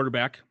 starting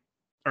quarterback,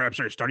 or I'm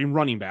sorry, starting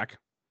running back,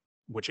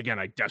 which again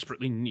I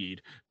desperately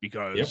need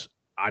because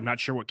I'm not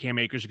sure what Cam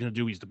Akers is going to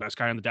do. He's the best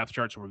guy on the depth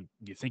chart, so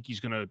you think he's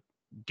going to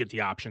get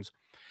the options,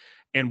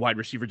 and wide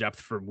receiver depth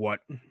for what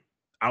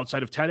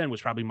outside of tight end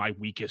was probably my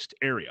weakest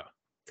area.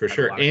 For I had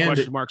sure. a lot of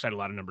question marks. I had a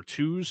lot of number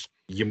twos.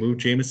 You move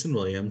Jameson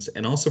Williams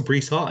and also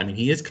Breece Hall. I mean,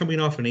 he is coming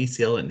off an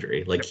ACL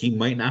injury. Like, he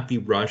might not be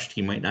rushed.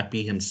 He might not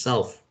be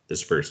himself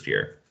this first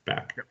year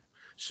back.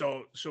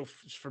 So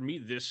for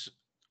me,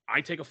 I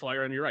take a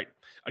flyer on. You're right.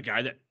 A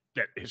guy that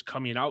is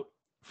coming out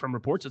from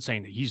reports that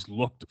saying that he's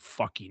looked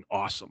fucking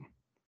awesome.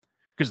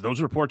 Because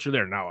those reports are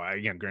there now.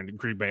 Again, granted,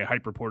 Green Bay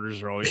hype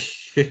reporters are always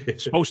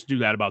supposed to do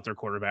that about their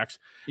quarterbacks.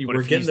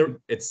 We're getting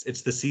it's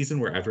the season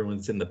where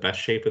everyone's in the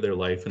best shape of their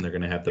life and they're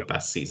going to have the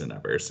best season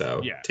ever.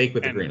 So take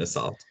with a grain of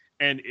salt.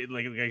 And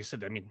like I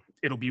said, I mean,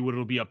 it'll be what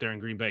it'll be up there in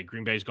Green Bay.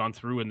 Green Bay's gone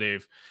through and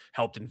they've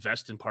helped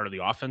invest in part of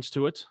the offense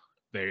to it.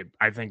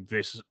 I think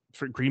this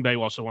for Green Bay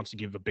also wants to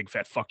give a big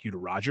fat fuck you to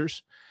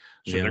Rodgers.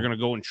 So they're going to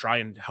go and try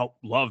and help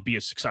Love be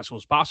as successful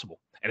as possible.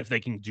 And if they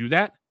can do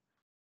that,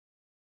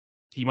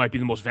 he might be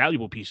the most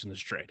valuable piece in this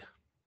trade.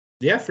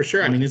 Yeah, for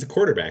sure. I mean, he's a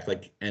quarterback.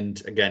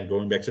 And again,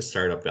 going back to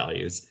startup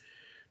values,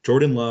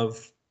 Jordan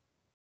Love,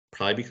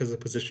 probably because of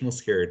positional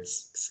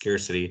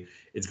scarcity,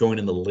 is going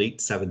in the late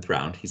 7th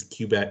round. He's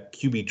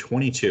QB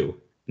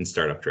 22 in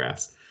startup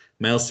drafts.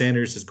 Miles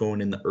Sanders is going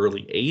in the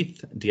early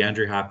 8th.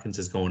 DeAndre Hopkins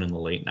is going in the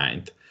late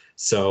 9th.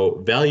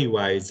 So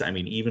value-wise, I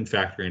mean, even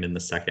factoring in the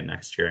second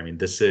next year, I mean,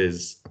 this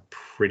is a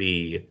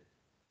pretty,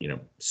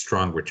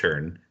 strong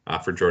return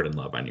for Jordan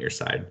Love on your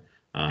side.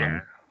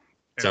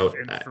 So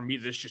for me,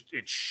 this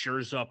it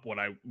shores up what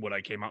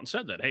I came out and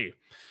said that, hey,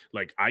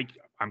 like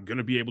I'm going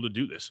to be able to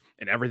do this,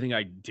 and everything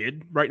I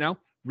did right now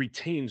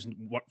retains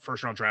what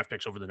first round draft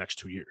picks over the next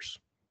 2 years.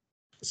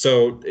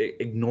 So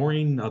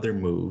ignoring other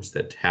moves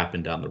that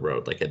happened down the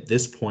road, like at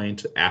this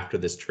point after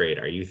this trade,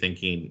 are you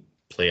thinking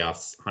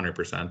playoffs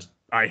 100%?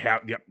 I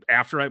have. Yep.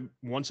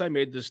 Once I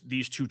made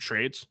these 2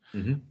 trades,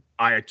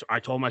 I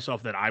told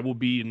myself that I will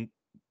be in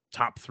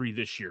top 3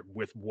 this year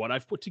with what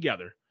I've put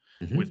together.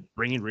 With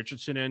bringing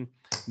Richardson in,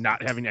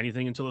 not having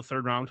anything until the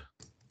 3rd round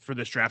for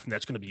this draft, and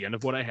that's going to be the end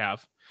of what I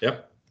have.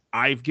 Yep.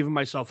 I've given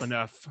myself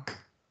enough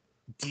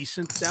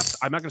decent depth.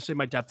 I'm not going to say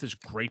my depth is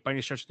great by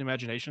any stretch of the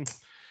imagination,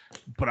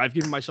 but I've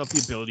given myself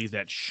the ability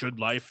that should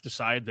life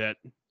decide that,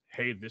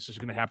 hey, this is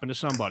going to happen to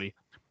somebody,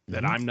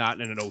 that I'm not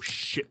in an oh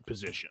shit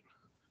position.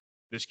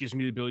 This gives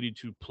me the ability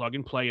to plug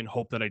and play and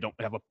hope that I don't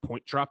have a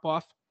point drop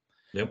off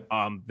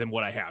than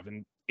what I have.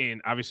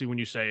 And obviously when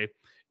you say,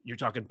 you're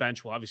talking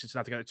bench. Well, obviously it's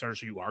not the guy that started,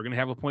 so you are going to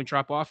have a point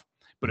drop off.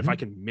 But if I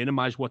can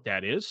minimize what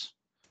that is,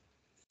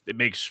 it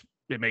makes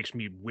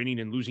me winning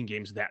and losing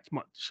games that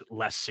much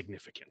less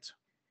significant.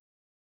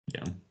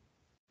 Yeah.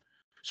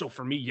 So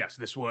for me, yes,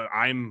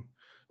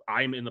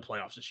 I'm in the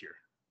playoffs this year.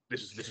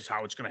 This is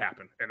how it's going to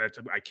happen. And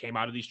I came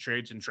out of these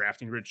trades and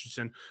drafting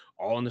Richardson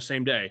all in the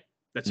same day.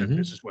 That's it.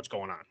 This is what's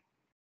going on.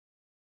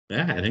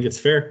 Yeah, I think it's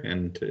fair.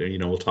 And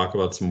we'll talk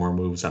about some more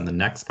moves on the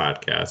next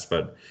podcast.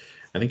 But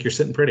I think you're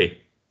sitting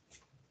pretty.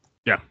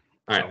 Yeah.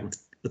 All right,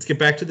 let's get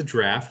back to the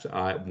draft.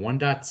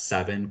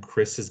 1.7,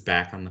 Chris is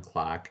back on the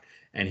clock,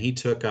 and he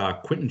took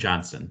Quentin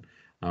Johnston,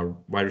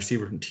 wide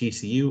receiver from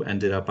TCU,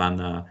 ended up on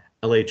the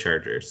LA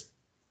Chargers.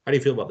 How do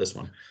you feel about this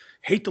one?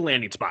 Hate the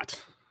landing spot.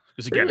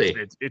 Because again,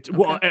 really? it's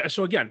well,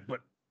 so again, but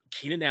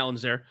Keenan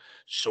Allen's there,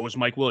 so is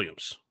Mike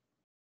Williams.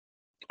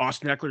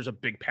 Austin Eckler is a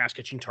big pass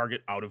catching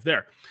target out of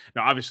there.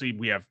 Now, obviously,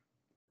 we have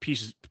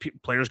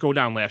players go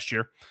down last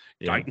year.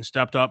 Guyton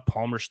stepped up.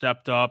 Palmer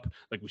stepped up.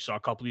 Like we saw a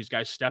couple of these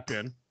guys step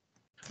in.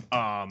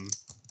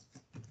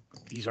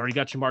 He's already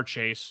got Jamar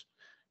Chase.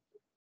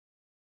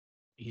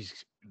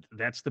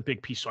 That's the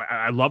big piece. So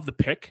I love the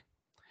pick.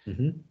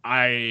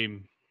 I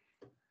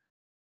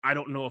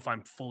don't know if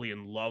I'm fully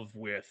in love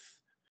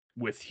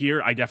with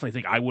here. I definitely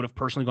think I would have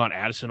personally gone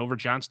Addison over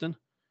Johnston.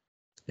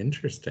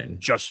 Interesting.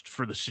 Just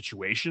for the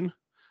situation.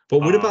 But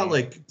what about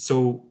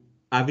so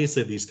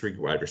obviously these 3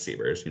 wide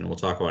receivers, we'll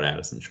talk about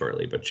Addison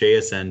shortly, but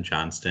JSN,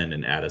 Johnston,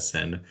 and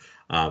Addison,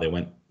 they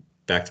went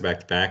back to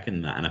back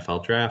in the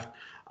NFL draft.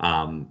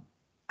 I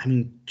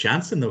mean,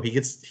 Johnston, though,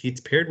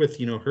 he's paired with,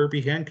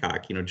 Herbie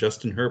Hancock,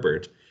 Justin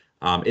Herbert.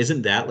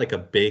 Isn't that like a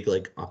big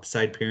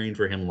upside pairing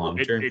for him long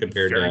term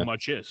compared very to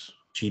much is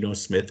Geno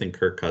Smith and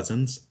Kirk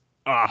Cousins?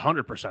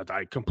 100%.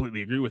 I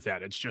completely agree with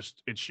that. It's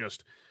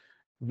just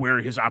where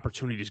his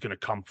opportunity is going to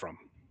come from.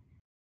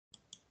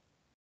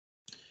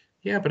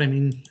 Yeah, but I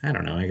mean, I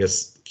don't know. I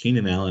guess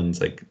Keenan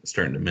Allen's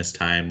starting to miss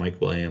time.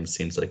 Mike Williams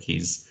seems like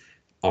he's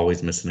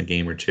always missing a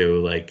game or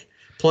two.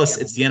 Plus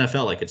it's the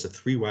NFL. It's a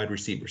 3 wide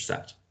receiver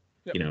set.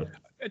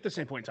 At the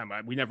same point in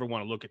time, we never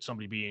want to look at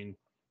somebody being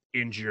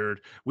injured.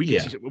 We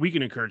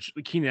can encourage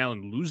Keenan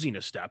Allen losing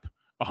a step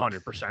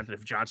 100%. And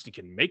if Johnston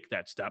can make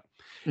that step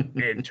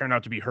and turn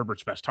out to be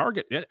Herbert's best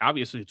target,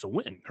 obviously it's a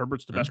win.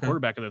 Herbert's the best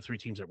quarterback of the 3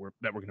 teams that we're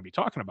going to be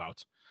talking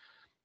about.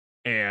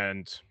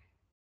 And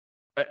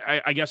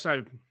I guess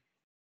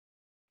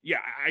Yeah,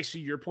 I see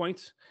your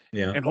point.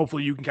 Yeah. And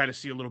hopefully you can kind of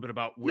see a little bit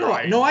about where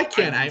I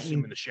can't. I lose him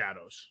mean, in the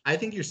shadows. I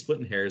think you're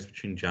splitting hairs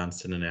between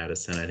Johnston and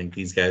Addison. I think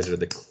these guys are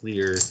the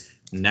clear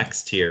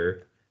next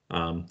tier.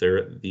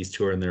 These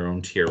two are in their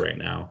own tier right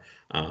now.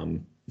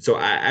 So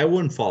I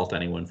wouldn't fault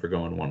anyone for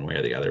going one way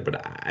or the other,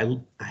 but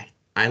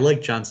I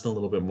like Johnston a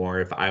little bit more.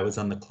 If I was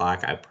on the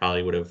clock, I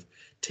probably would have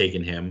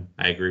taken him.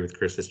 I agree with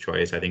Chris's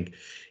choice. I think,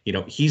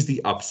 he's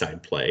the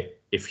upside play.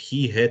 If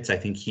he hits, I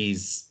think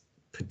he's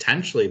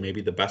potentially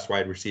maybe the best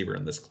wide receiver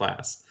in this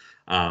class.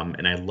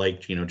 And I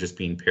liked, just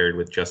being paired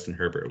with Justin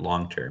Herbert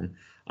long term.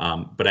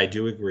 But I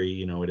do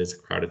agree, it is a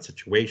crowded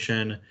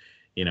situation.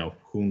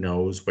 Who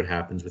knows what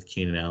happens with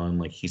Keenan Allen?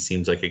 Like, he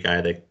seems like a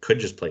guy that could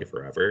just play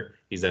forever.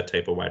 He's that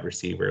type of wide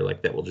receiver,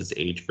 like, that will just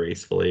age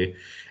gracefully.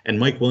 And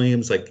Mike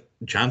Williams, like,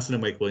 Johnson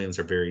and Mike Williams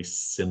are very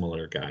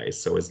similar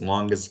guys. So as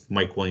long as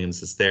Mike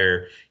Williams is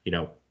there,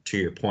 to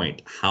your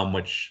point, how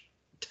much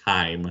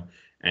time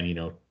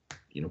and,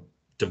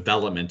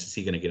 development is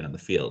he going to get on the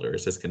field, or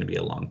is this going to be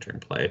a long-term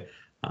play?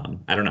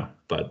 I don't know,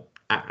 but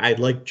I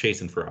like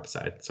chasing for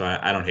upside, so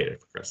I don't hate it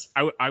for Chris.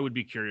 I would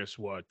be curious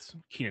what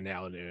Keenan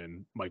Allen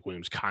and Mike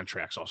Williams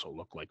contracts also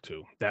look like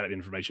too. That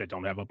information I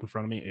don't have up in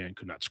front of me and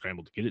could not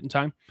scramble to get it in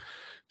time.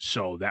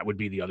 So that would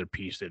be the other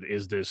piece. That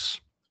is this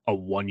a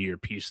 1-year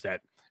piece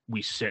that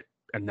we sit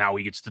and now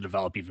he gets to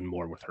develop even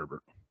more with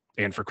Herbert.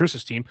 And for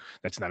Chris's team,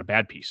 that's not a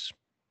bad piece.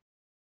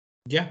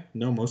 Yeah,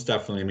 no, most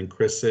definitely. I mean,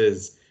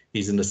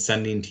 he's an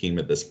ascending team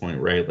at this point,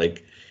 right?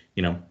 Like,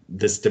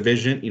 this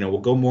division, we'll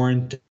go more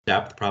in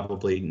depth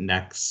probably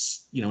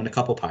next, in a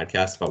couple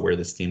podcasts about where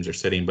these teams are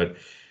sitting. But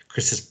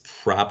Chris is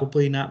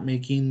probably not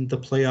making the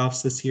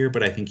playoffs this year,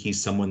 but I think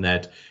he's someone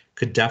that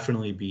could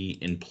definitely be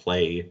in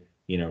play.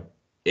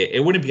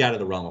 It wouldn't be out of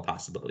the realm of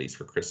possibilities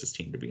for Chris's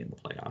team to be in the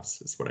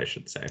playoffs, is what I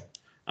should say.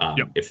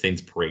 If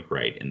things break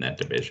right in that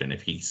division,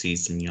 if he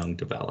sees some young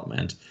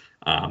development.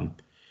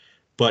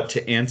 But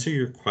to answer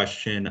your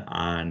question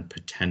on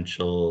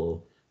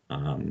potential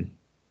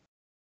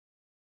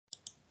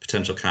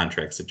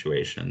contract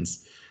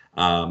situations,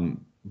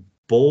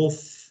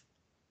 both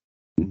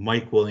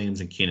Mike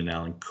Williams and Keenan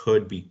Allen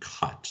could be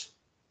cut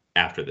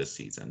after this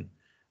season.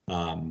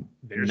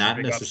 There's a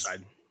big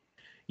upside.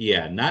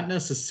 Yeah, not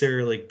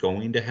necessarily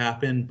going to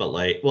happen, but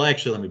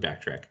actually, let me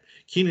backtrack.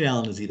 Keenan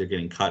Allen is either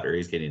getting cut or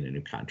he's getting a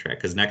new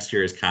contract, because next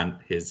year his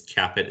cap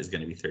hit is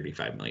going to be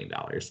 $35 million.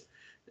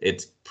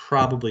 It's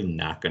probably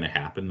not going to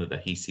happen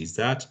that he sees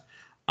that.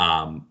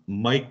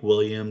 Mike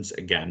Williams,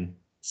 again,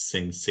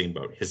 same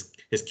boat. His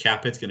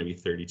cap hit's going to be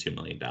 $32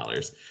 million.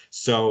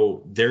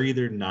 So they're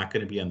either not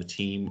going to be on the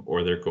team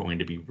or they're going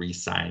to be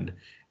re-signed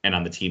and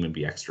on the team and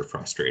be extra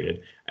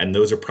frustrated. And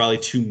those are probably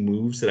two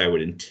moves that I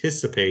would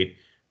anticipate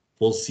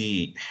we'll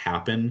see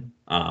happen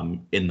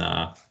in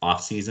the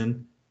off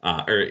season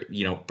or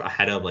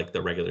ahead of like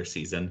the regular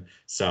season.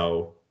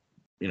 So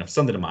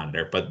something to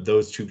monitor. But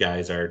those two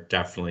guys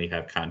definitely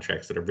have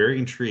contracts that are very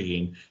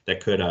intriguing that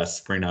could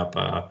spring up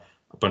a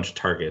bunch of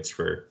targets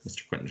for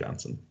Mr. Quentin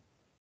Johnson.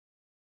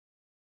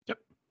 Yep.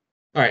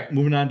 All right,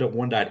 moving on to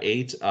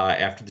 1.8.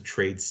 After the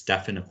trade,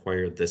 Stefan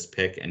acquired this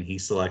pick, and he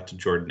selected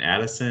Jordan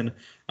Addison,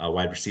 a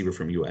wide receiver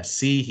from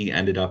USC. He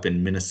ended up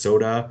in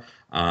Minnesota,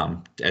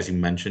 as you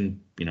mentioned,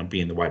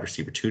 being the wide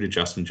receiver 2 to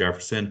Justin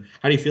Jefferson.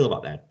 How do you feel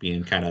about that?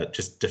 Being kind of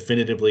just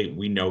definitively,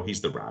 we know he's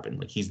the Robin.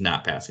 Like, he's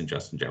not passing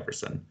Justin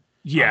Jefferson.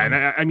 Yeah, and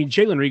I mean,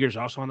 Jalen Reagor's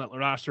also on that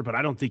roster, but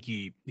I don't think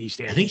he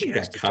stands a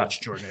chance to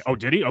touch Jordan. Oh,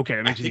 did he? Okay,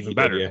 that makes it even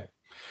better. Did,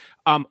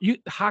 yeah.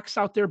 Hawk's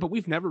out there, but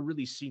we've never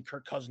really seen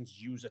Kirk Cousins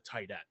use a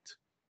tight end.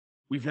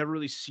 We've never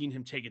really seen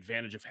him take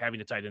advantage of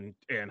having a tight end.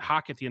 And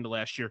Hawk at the end of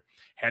last year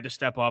had to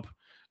step up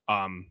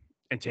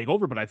and take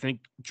over. But I think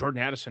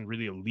Jordan Addison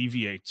really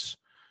alleviates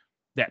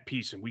that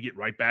piece, and we get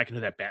right back into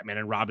that Batman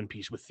and Robin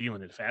piece with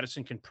Thielen. And if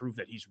Addison can prove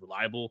that he's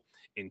reliable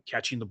in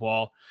catching the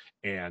ball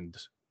and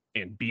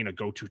being a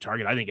go-to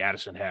target, I think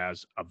Addison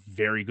has a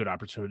very good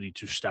opportunity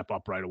to step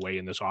up right away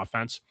in this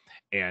offense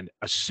and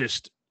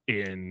assist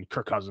in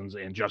Kirk Cousins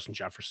and Justin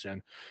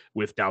Jefferson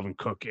with Dalvin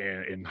Cook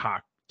and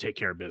Hawk take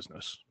care of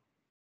business.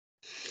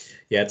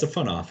 Yeah, it's a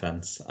fun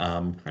offense.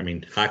 I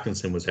mean,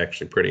 Hockenson was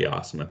actually pretty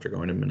awesome after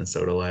going to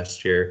Minnesota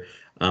last year.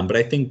 But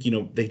I think,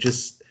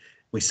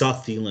 we saw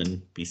Thielen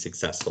be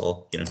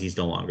successful. He's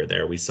no longer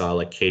there. We saw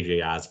like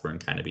KJ Osborne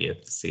kind of be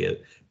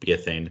a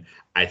thing.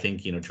 I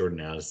think, Jordan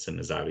Addison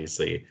is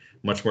obviously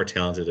much more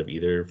talented of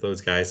either of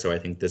those guys. So I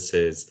think this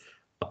is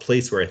a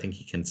place where I think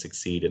he can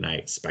succeed, and I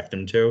expect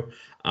him to.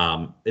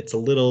 It's a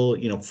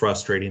little,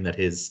 frustrating that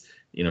his,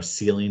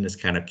 ceiling is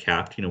kind of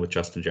capped, with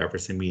Justin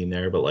Jefferson being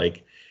there. But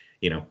like,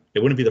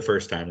 it wouldn't be the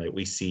first time that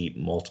we see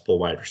multiple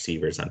wide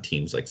receivers on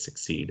teams like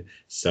succeed.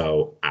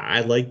 So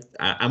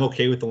I'm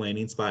okay with the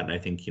landing spot. And I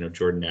think,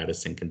 Jordan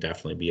Addison can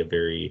definitely be a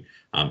very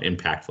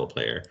impactful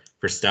player.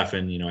 For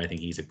Stefan, I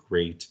think he's a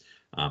great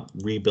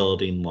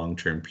rebuilding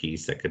long-term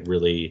piece that could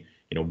really,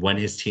 when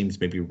his team's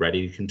maybe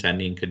ready to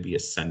contending, could be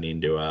ascending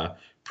to a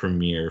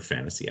premier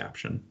fantasy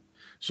option.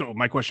 So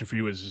my question for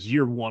you is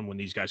year one, when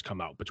these guys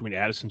come out between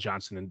Addison,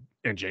 Johnson,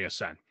 and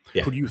JSN,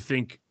 yeah. Who do you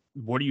think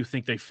What do you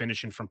think they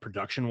finish in from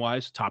production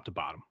wise, top to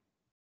bottom?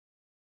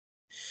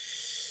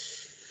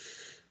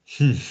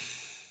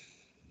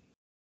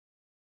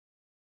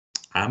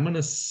 I'm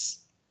gonna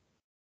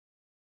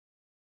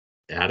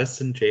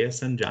Addison,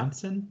 JSN,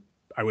 Johnson.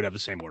 I would have the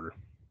same order.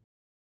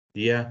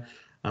 Yeah.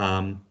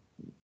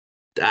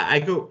 I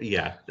go.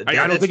 Yeah. I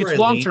don't That's think where it's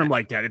I long lean. term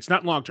like that. It's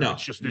not long term. No,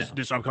 It's just no.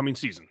 this upcoming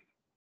season.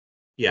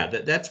 Yeah,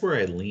 that's where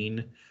I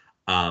lean.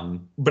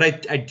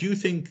 But I do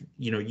think,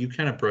 you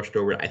kind of brushed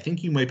over it. I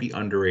think you might be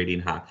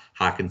underrating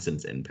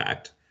Hawkinson's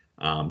impact.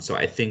 So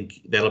I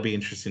think that'll be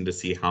interesting to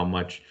see how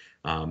much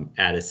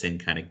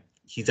Addison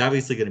he's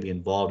obviously going to be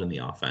involved in the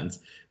offense,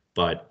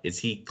 but is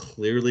he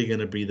clearly going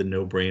to be the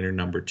no-brainer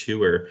number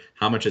 2, or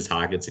how much is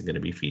Hawkinson going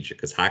to be featured?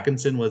 Because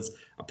Hawkinson was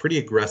a pretty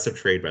aggressive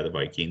trade by the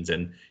Vikings,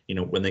 and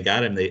when they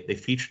got him, they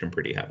featured him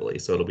pretty heavily.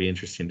 So it'll be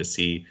interesting to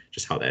see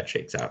just how that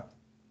shakes out.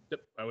 Yep,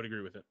 I would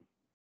agree with it.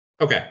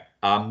 Okay,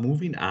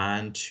 moving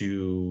on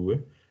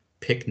to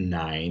pick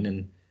 9,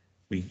 and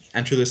we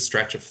enter this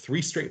stretch of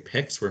 3 straight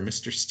picks where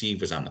Mr. Steve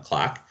was on the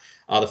clock.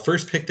 The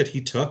first pick that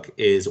he took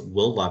is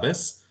Will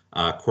Levis,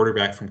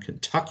 quarterback from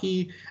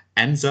Kentucky,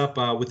 ends up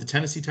with the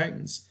Tennessee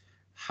Titans.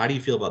 How do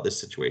you feel about this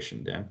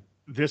situation, Dan?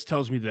 This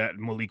tells me that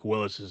Malik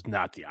Willis is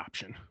not the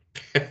option.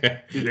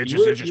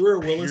 You were a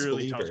Willis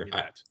believer.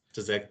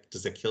 Does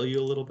that kill you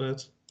a little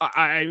bit?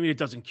 I mean, it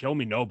doesn't kill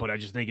me, no, but I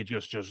just think it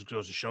just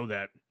goes to show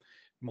that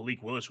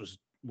Malik Willis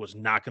was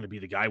not going to be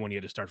the guy when he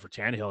had to start for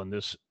Tannehill, and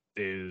this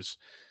is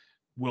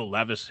Will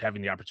Levis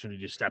having the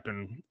opportunity to step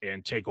in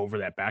and take over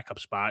that backup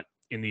spot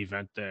in the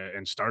event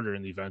and starter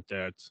in the event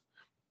that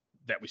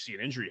we see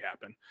an injury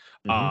happen.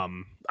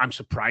 Mm-hmm. I'm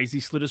surprised he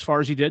slid as far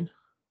as he did.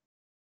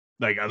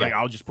 Like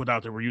I'll just put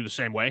out there, were you the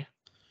same way?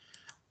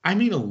 I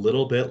mean, a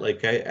little bit.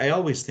 Like I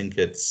always think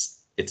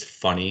it's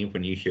funny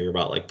when you hear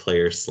about like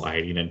players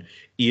sliding, and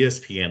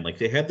ESPN, like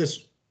they had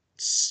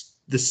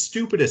the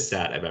stupidest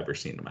stat I've ever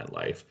seen in my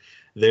life.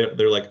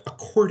 They're like,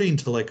 according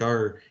to like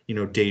our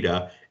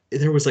data,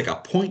 there was like a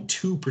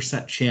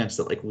 0.2% chance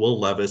that like Will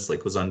Levis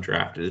like was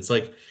undrafted. It's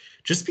like,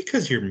 just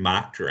because your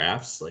mock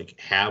drafts like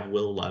have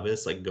Will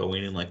Levis like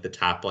going in like the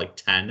top like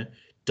 10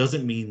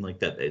 doesn't mean like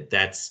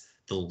that's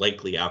the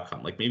likely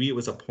outcome. Like maybe it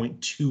was a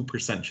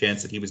 0.2%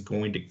 chance that he was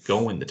going to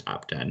go in the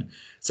top 10.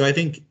 So I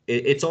think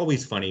it's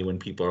always funny when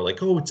people are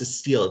like, oh, it's a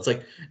steal. It's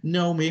like,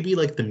 no, maybe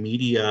like the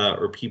media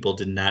or people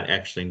did not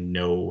actually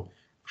know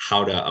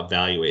how to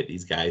evaluate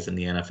these guys, and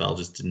the NFL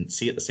just didn't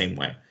see it the same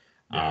way.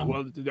 Yeah,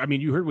 well, I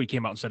mean, you heard we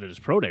came out and said at his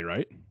pro day,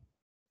 right?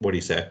 What do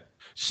you say?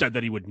 Said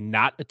that he would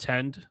not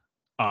attend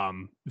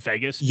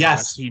Vegas.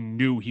 Yes. He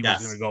knew he was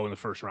going to go in the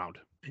first round.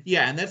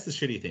 Yeah, and that's the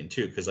shitty thing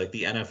too, because like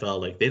the NFL,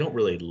 like they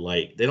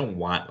don't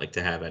want like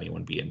to have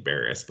anyone be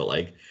embarrassed, but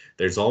like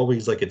there's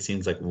always like it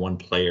seems like one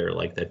player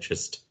like that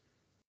just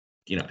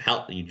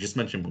hell, you just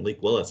mentioned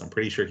Malik Willis. I'm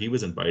pretty sure he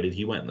was invited.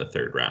 He went in the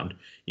 3rd round.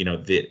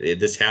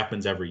 This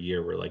happens every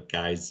year where like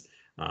guys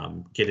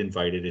get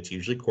invited. It's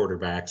usually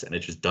quarterbacks, and it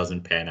just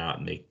doesn't pan out,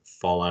 and they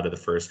fall out of the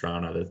 1st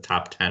round, out of the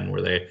top 10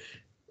 where they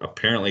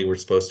apparently were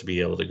supposed to be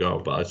able to go.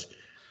 But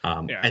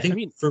I think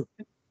go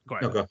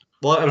ahead. No, go.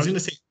 Well, I was going to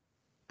say.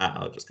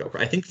 I'll just go for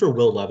it. I think for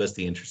Will Levis,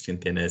 the interesting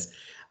thing is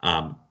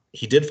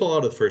he did fall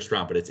out of the 1st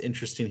round, but it's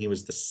interesting. He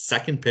was the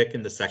 2nd pick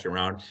in the 2nd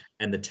round,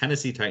 and the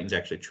Tennessee Titans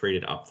actually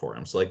traded up for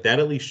him. So like that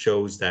at least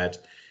shows that,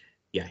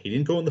 yeah, he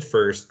didn't go in the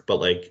 1st, but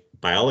like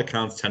by all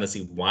accounts,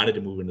 Tennessee wanted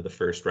to move into the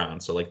 1st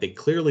round. So like they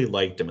clearly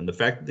liked him. And the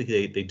fact that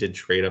they did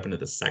trade up into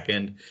the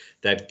 2nd,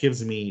 that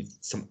gives me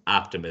some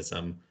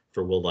optimism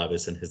for Will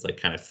Levis and his like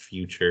kind of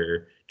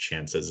future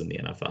chances in the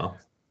NFL.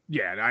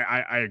 Yeah, and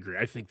I agree.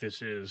 I think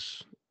this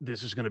is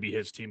going to be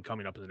his team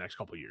coming up in the next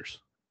couple of years,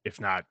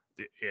 if not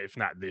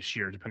this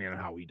year, depending on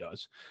how he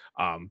does.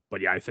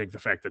 But yeah, I think the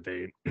fact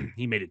that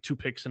he made it 2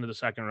 picks into the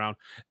 2nd round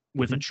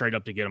with a trade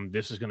up to get him,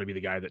 this is going to be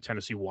the guy that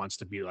Tennessee wants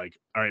to be like,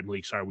 all right,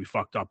 Malik, sorry, we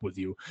fucked up with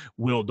you.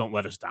 Will, don't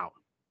let us down.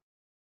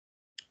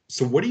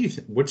 So what do you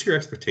what's your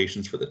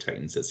expectations for the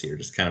Titans this year?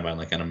 Just kind of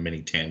on a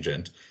mini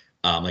tangent.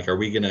 Like, are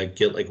we gonna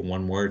get like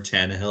one more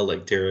Tannehill,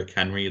 like Derrick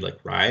Henry, like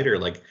ride, or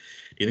like,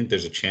 do you think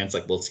there's a chance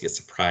like we'll see a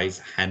surprise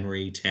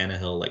Henry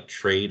Tannehill like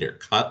trade or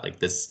cut like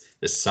this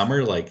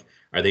summer? Like,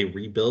 are they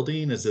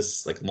rebuilding? Is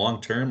this like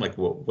long term? Like,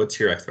 what's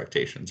your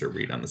expectations or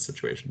read on the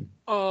situation?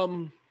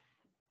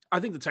 I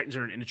think the Titans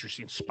are in an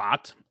interesting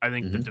spot. I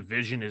think the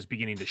division is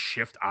beginning to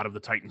shift out of the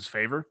Titans'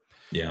 favor.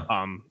 Yeah.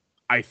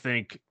 I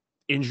think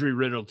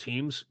injury-riddled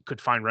teams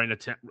could find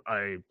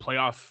a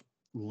playoff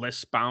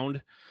list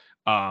bound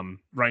Ryan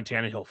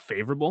Tannehill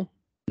favorable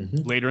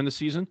later in the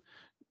season.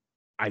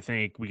 I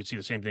think we could see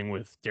the same thing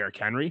with Derrick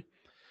Henry.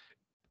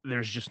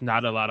 There's just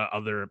not a lot of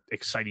other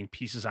exciting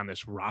pieces on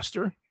this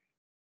roster.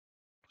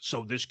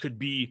 So this could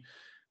be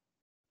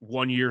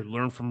 1 year,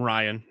 learn from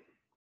Ryan.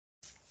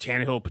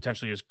 Tannehill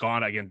potentially is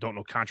gone. Again, don't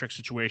know contract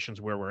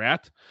situations where we're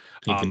at.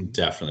 He can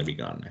definitely be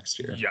gone next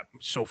year. Yep.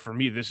 So for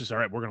me, this is all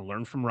right. We're going to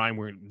learn from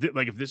Ryan.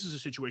 Like if this is a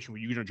situation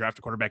where you're going to draft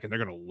a quarterback and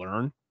they're going to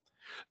learn,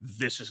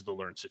 this is the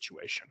learn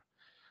situation.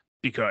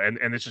 Because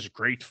and this is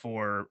great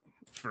for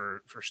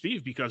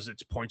Steve because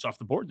it's points off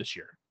the board this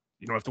year.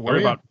 You don't have to worry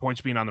about points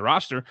being on the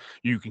roster.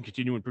 You can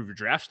continue to improve your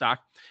draft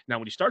stock. Now,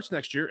 when he starts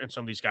next year, and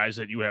some of these guys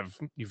that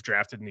you've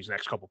drafted in these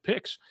next couple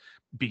picks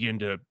begin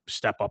to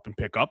step up and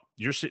pick up,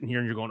 you're sitting here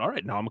and you're going, all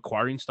right, now I'm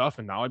acquiring stuff,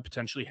 and now I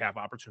potentially have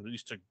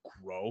opportunities to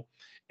grow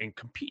and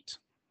compete.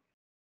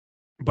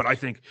 But I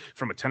think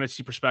from a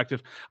Tennessee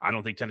perspective, I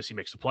don't think Tennessee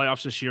makes the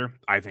playoffs this year.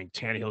 I think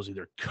Tannehill's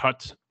either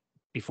cut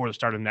before the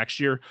start of next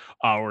year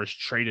or is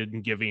traded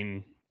and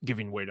giving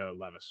way to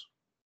Levis.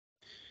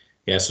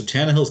 Yeah, so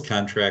Tannehill's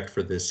contract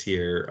for this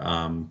year,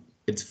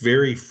 it's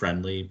very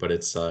friendly, but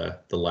it's the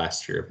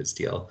last year of his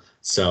deal.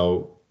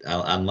 So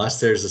unless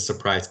there's a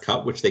surprise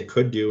cut, which they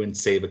could do and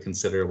save a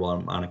considerable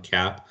amount of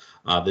cap,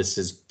 this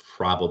is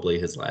probably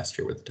his last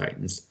year with the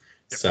Titans.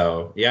 Yep.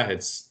 So yeah,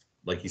 it's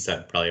like you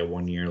said, probably a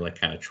 1 year like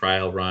kind of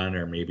trial run,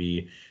 or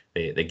maybe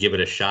they give it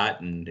a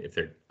shot, and if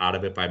they're out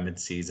of it by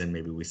midseason,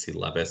 maybe we see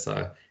Levis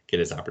get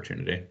his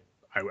opportunity.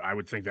 I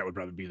would think that would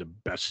probably be the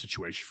best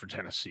situation for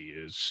Tennessee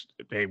is,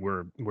 hey,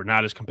 we're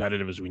not as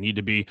competitive as we need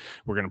to be.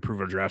 We're going to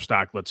improve our draft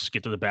stock. Let's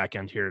get to the back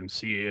end here and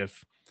see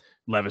if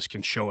Levis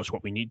can show us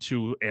what we need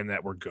to and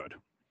that we're good.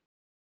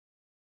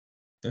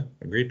 Yeah,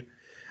 agreed.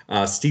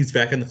 Steve's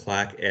back on the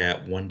clock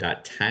at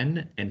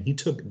 1.10, and he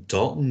took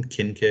Dalton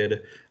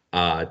Kincaid,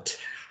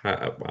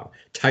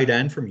 tight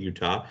end from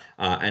Utah,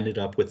 ended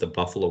up with the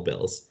Buffalo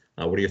Bills.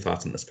 What are your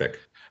thoughts on this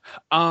pick?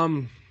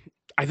 I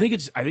think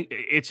it's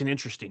an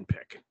interesting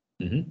pick.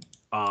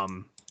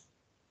 Mm-hmm.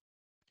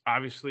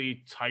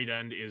 Obviously, tight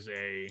end is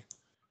a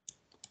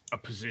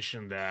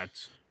position that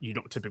you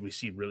don't typically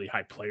see really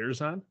high players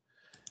on,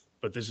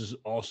 but this is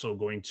also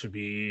going to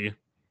be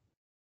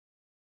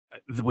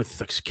with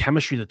the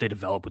chemistry that they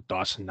develop with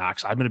Dawson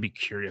Knox. I'm going to be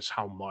curious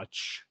how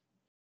much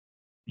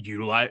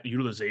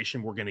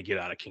utilization we're going to get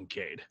out of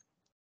Kincaid,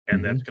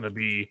 and that's going to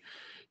be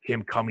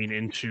him coming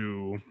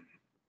into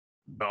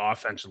the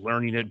offense,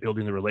 learning it,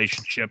 building the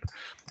relationship.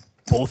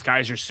 Both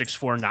guys are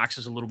 6'4". Knox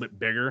is a little bit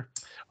bigger.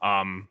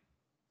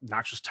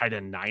 Knox was tight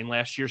end 9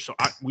 last year. So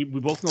we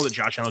both know that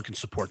Josh Allen can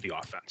support the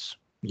offense.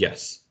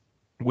 Yes.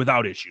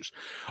 Without issues.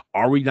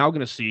 Are we now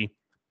going to see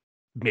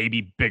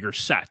maybe bigger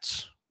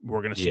sets?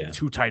 We're going to see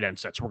 2 tight end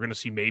sets. We're going to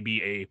see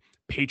maybe a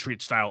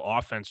Patriot-style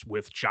offense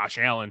with Josh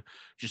Allen,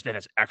 just that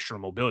has extra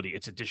mobility.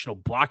 It's additional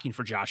blocking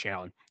for Josh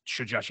Allen.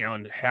 Should Josh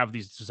Allen have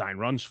these design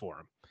runs for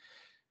him?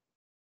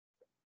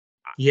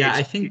 Yeah,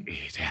 I think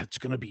it's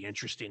going to be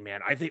interesting, man.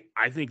 I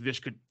think this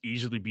could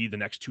easily be the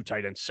next 2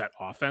 tight end set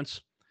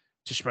offense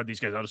to spread these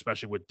guys out,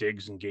 especially with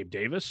Diggs and Gabe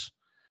Davis.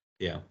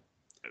 Yeah,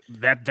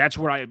 that's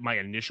where my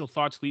initial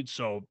thoughts lead.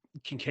 So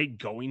Kincaid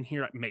going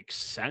here makes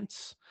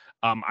sense.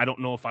 I don't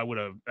know if I would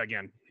have.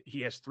 Again,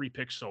 he has 3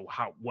 picks, so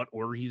what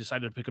order he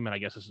decided to pick him in, I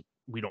guess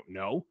we don't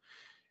know.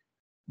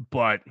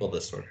 But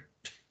this order.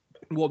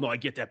 Well, no, I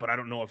get that, but I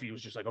don't know if he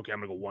was just like, okay, I'm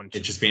gonna go 1, 2.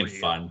 It's just being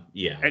fun,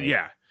 and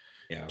okay.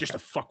 Just to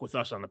fuck with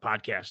us on the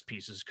podcast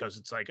pieces, because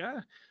it's like,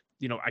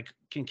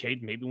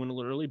 Kincaid maybe went a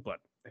little early, but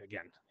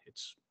again,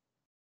 it's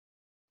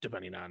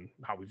depending on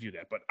how we view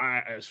that. But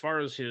as far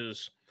as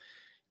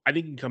I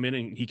think he can come in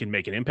and he can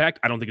make an impact.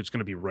 I don't think it's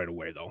going to be right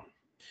away, though.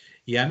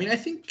 Yeah, I mean, I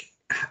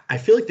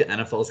feel like the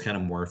NFL is kind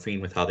of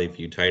morphing with how they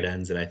view tight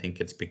ends, and I think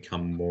it's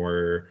become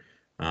more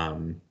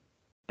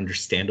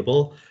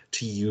understandable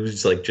to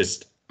use like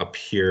just a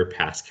pure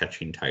pass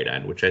catching tight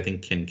end, which I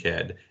think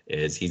Kincaid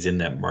is. He's in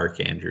that Mark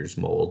Andrews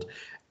mold.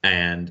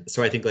 And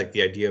so I think like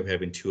the idea of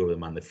having 2 of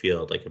them on the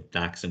field, like if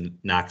Knox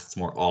it's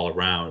more all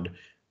around,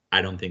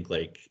 I don't think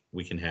like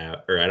we can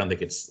have, or I don't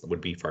think would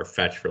be far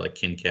fetched for like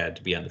Kincaid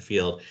to be on the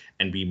field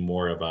and be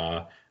more of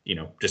a,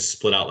 just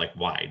split out like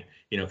wide,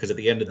 because at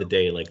the end of the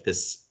day, like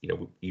this,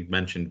 you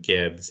mentioned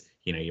Gibbs,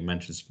 you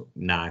mentioned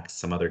Knox,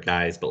 some other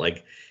guys, but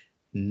like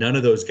none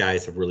of those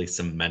guys have really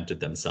cemented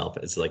themselves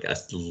as like a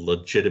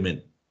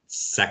legitimate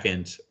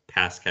second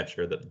pass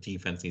catcher that the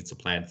defense needs to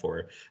plan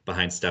for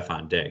behind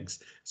Stephon Diggs.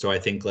 So I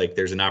think like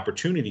there's an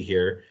opportunity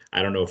here.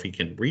 I don't know if he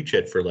can reach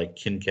it for like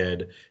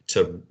Kincaid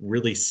to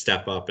really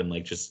step up and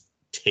like just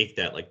take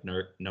that like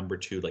number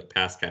 2 like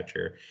pass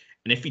catcher.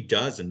 And if he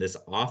does in this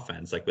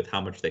offense, like with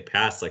how much they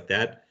pass like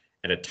that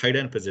at a tight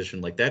end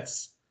position, like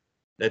that's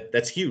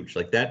huge.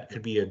 Like that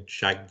could be a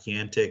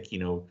gigantic,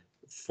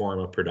 form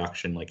of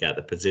production like at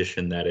the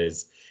position that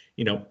is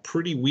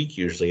pretty weak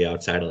usually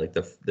outside of like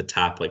the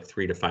top like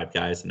 3 to 5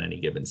 guys in any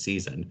given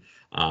season.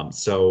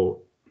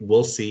 So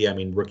we'll see. I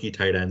mean, rookie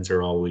tight ends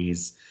are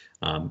always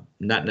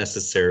not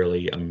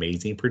necessarily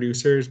amazing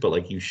producers, but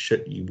like we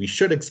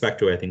should expect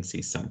to, I think,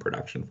 see some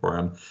production for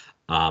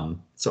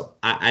him. So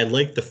I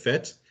like the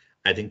fit.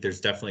 I think there's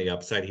definitely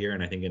upside here,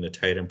 and I think in a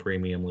tight end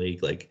premium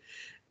league, like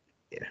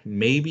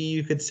maybe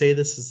you could say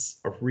this is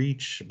a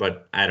reach,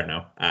 but I don't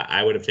know.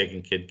 I would have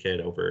taken Kincaid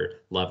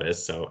over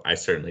Levis, so I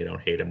certainly don't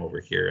hate him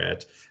over here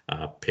at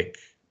pick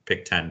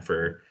 10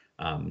 for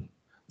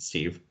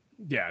Steve.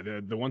 Yeah,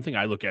 the one thing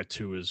I look at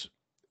too is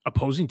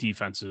opposing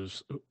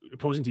defenses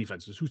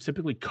who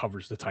typically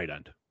covers the tight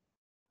end,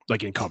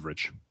 like in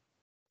coverage.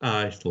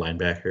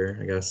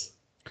 Linebacker, I guess.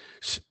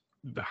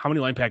 How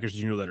many linebackers do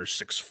you know that are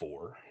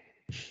 6'4"?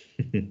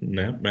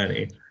 Not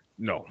many.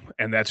 No,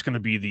 and that's going to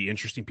be the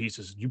interesting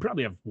pieces. You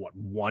probably have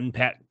one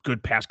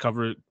good pass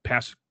coverage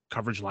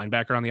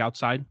linebacker on the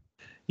outside.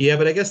 Yeah,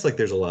 but I guess like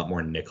there's a lot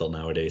more nickel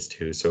nowadays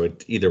too. So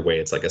either way,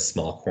 it's like a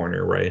small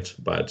corner, right?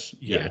 But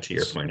yeah, to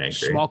your point, I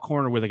agree. Small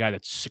corner with a guy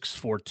that's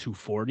 6'4",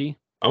 240.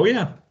 Oh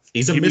yeah,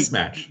 he's a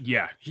mismatch.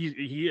 Yeah,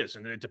 he is,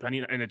 and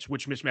it's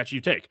which mismatch you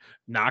take,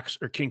 Knox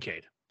or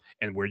Kincaid,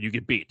 and where you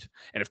get beat.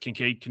 And if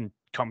Kincaid can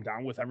come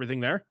down with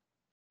everything there,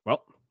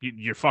 well,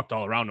 you're fucked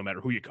all around no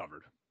matter who you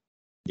covered.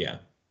 Yeah.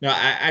 No,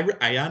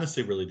 I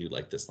honestly really do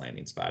like this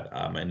landing spot.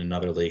 In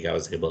another league, I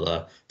was able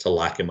to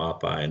lock him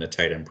up in a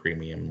tight end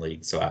premium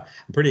league, so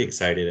I'm pretty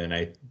excited, and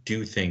I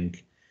do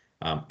think,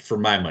 for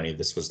my money,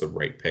 this was the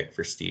right pick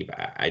for Steve.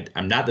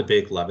 I'm not the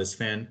big Levis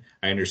fan.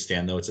 I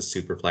understand though it's a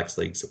super flex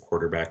league, so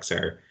quarterbacks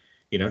are,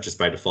 just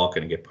by default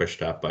going to get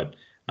pushed up, but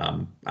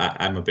I'm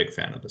a big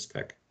fan of this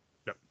pick.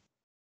 Yep.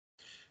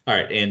 All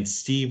right, and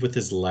Steve with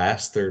his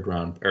last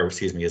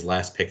his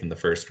last pick in the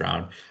first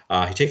round,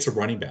 he takes a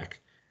running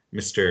back,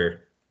 Mr.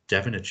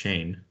 Devin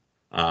Achane,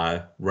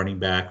 running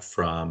back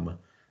from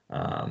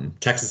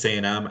Texas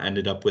A&M,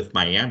 ended up with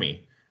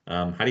Miami.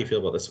 How do you feel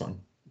about this one?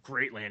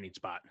 Great landing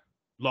spot.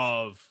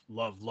 Love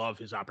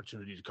his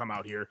opportunity to come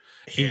out here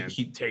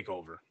and take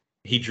over.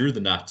 He drew the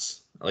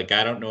nuts. Like,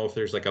 I don't know if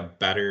there's like a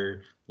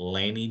better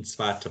landing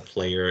spot to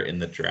player in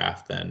the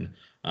draft than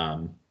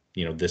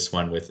this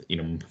one with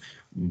in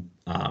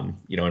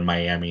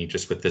Miami,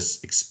 just with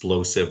this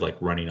explosive like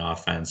running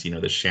offense,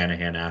 the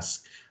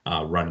Shanahan-esque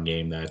run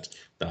game that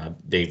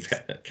they've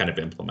kind of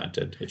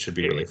implemented. It should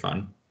be really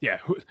fun. Yeah,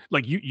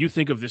 like you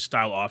think of this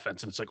style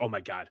offense, and it's like, oh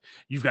my God,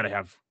 you've got to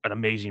have an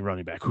amazing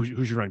running back.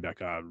 Who's your running back?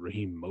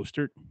 Raheem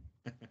Mostert,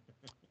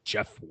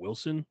 Jeff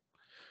Wilson,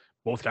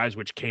 both guys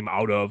which came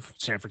out of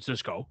San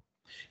Francisco.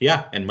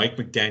 Yeah, and Mike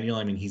McDaniel,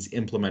 I mean, he's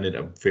implemented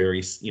a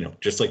very,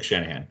 just like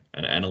Shanahan,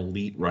 an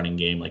elite running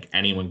game, like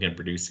anyone can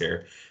produce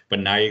here. But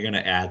now you're going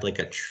to add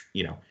like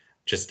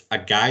just a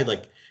guy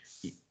like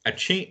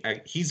Devin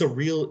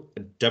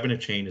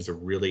Achane is a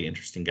really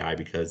interesting guy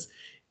because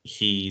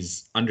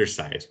he's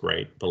undersized,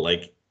 right? But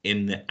like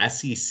in the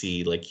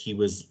SEC, like he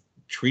was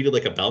treated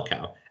like a bell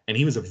cow, and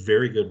he was a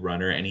very good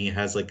runner, and he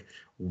has like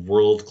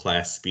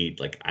world-class speed.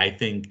 Like, I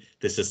think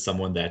this is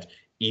someone that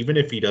even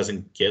if he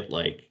doesn't get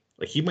like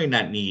he might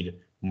not need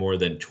more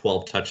than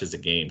 12 touches a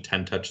game,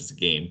 10 touches a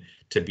game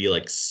to be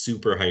like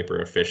super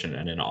hyper efficient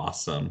and an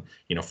awesome,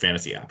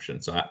 fantasy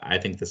option. So I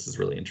think this is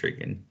really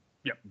intriguing.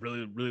 Yeah,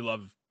 really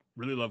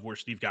love where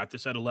Steve got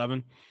this at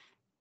 11.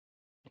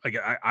 Like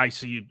I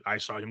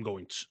saw him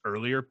going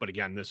earlier, but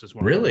again, this is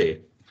one.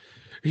 Really?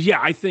 Yeah,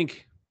 I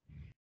think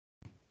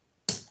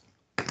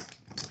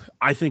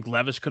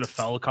Levis could have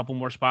fell a couple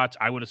more spots.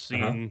 I would have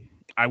seen.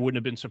 I wouldn't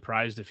have been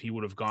surprised if he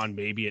would have gone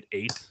maybe at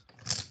 8.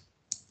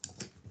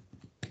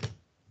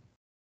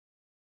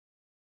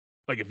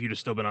 Like if you'd have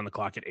still been on the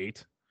clock at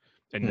 8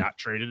 and not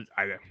traded,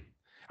 I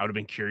would have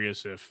been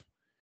curious if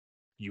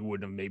you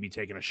wouldn't have maybe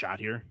taken a shot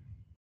here.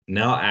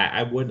 No,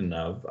 I wouldn't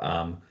have.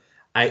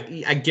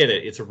 I get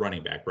it. It's a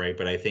running back, right?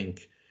 But I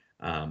think,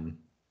 I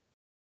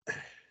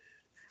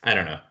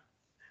don't know.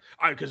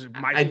 Because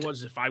my thing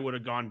was if I would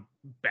have gone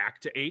back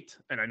to 8,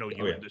 and I know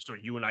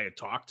you and I had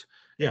talked.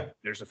 Yeah.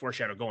 There's a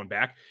foreshadow going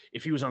back.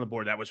 If he was on the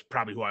board, that was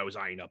probably who I was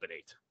eyeing up at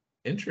 8.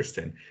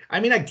 Interesting. I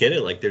mean, I get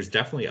it. Like, there's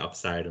definitely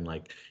upside, and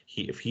like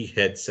if he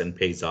hits and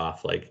pays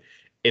off, like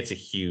it's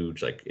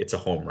a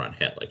home run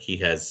hit. Like, he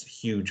has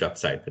huge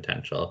upside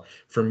potential.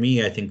 For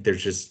me, I think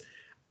there's just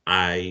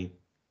I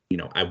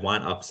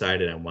want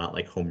upside and I want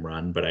like home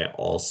run, but I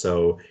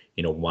also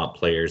want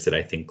players that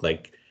I think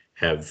like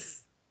have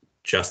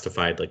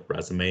justified like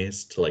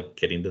resumes to like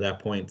getting to that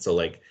point. So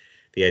like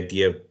the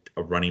idea of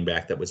a running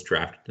back that was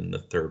drafted in the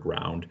 3rd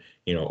round,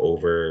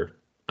 over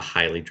a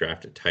highly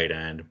drafted tight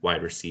end,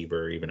 wide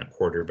receiver, even a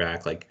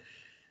quarterback, like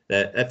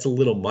that's a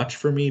little much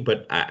for me,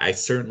 but I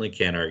certainly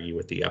can't argue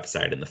with the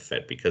upside and the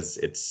fit because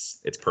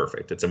it's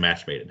perfect. It's a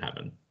match made in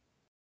heaven.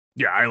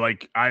 Yeah,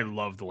 I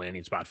love the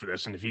landing spot for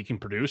this, and if he can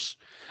produce,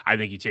 I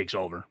think he takes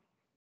over.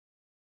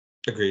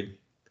 Agreed.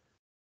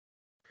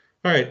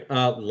 All right,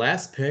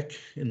 last pick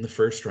in the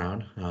first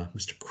round.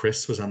 Mr.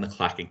 Chris was on the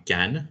clock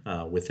again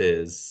with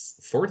his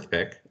 4th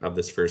pick of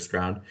this first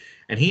round,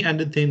 and he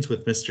ended things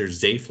with Mr.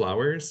 Zay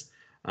Flowers,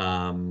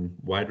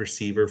 wide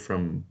receiver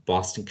from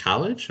Boston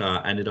College,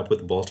 ended up with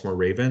the Baltimore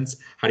Ravens.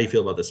 How do you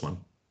feel about this one?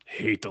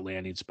 Hate the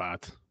landing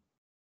spot.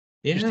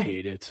 Yeah. Just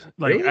hate it.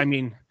 Like, really? I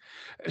mean,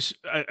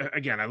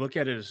 again, I look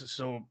at it as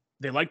so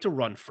they like to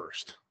run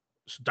first.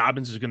 So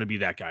Dobbins is going to be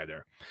that guy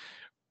there.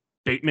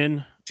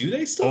 Bateman. Do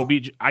they still?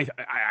 OBJ. I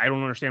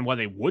don't understand why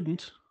they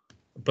wouldn't.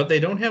 But they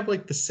don't have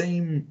like the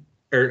same.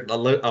 Or I'll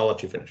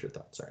let you finish your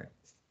thought. Sorry.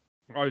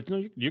 Oh,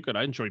 no, you're good.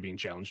 I enjoy being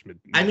challenged.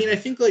 I mean, I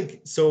think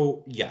like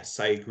so. Yes,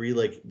 I agree.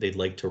 Like they'd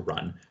like to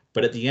run,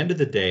 but at the end of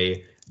the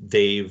day,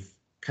 they've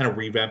kind of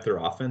revamped their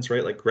offense,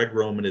 right? Like Greg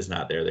Roman is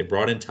not there. They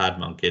brought in Todd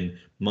Monken.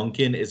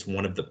 Monken is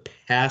one of the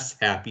pass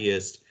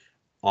happiest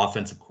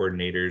offensive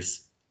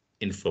coordinators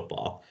in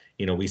football.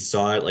 We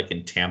saw it like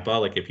in Tampa.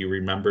 Like if you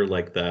remember,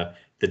 like the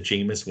the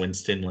Jameis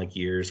Winston like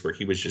years where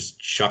he was just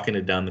chucking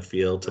it down the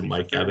field to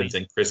Mike Evans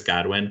and Chris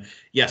Godwin.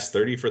 Yes,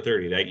 30 for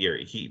 30 that year.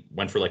 He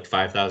went for like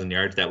 5,000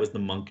 yards. That was the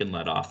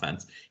Monken-led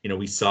offense.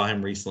 We saw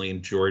him recently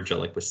in Georgia,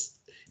 like with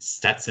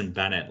Stetson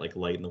Bennett, like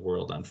lighting the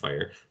world on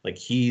fire. Like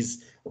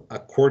he's a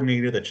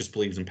coordinator that just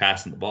believes in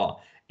passing the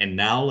ball. And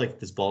now, like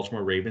this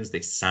Baltimore Ravens, they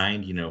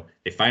signed,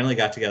 they finally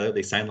got together.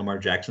 They signed Lamar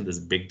Jackson, this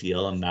big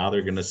deal, and now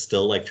they're gonna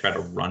still like try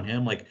to run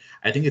him. Like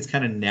I think it's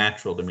kind of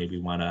natural to maybe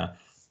want to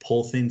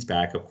pull things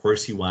back. Of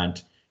course, you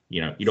want,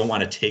 you don't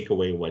want to take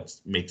away what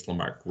makes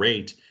Lamar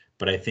great,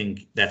 but I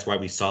think that's why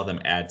we saw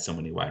them add so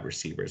many wide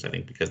receivers. I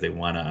think because they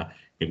want to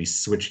maybe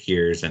switch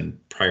gears and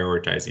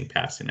prioritizing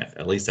passing it.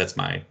 At least that's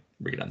my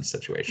read on the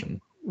situation.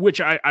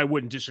 Which I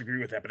wouldn't disagree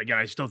with that, but again,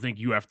 I still think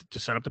you have to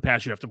set up the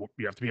pass. You have to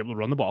be able to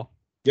run the ball.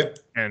 Yep.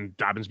 And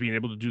Dobbins being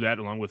able to do that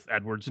along with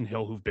Edwards and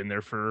Hill, who've been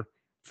there for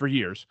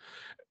years.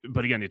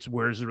 But again, it's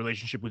where's the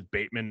relationship with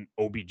Bateman,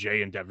 OBJ,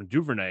 and Devin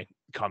Duvernay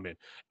come in?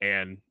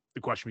 And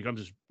the question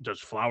becomes is, does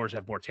Flowers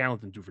have more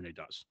talent than Duvernay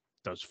does?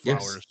 Does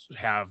Flowers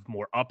have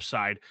more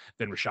upside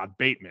than Rashad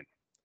Bateman?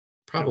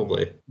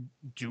 Probably.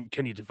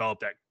 Can you develop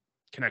that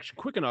connection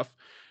quick enough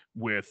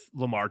with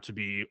Lamar to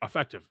be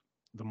effective?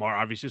 Lamar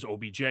obviously is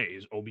OBJ.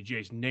 Is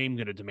OBJ's name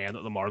going to demand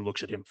that Lamar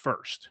looks at him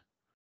first?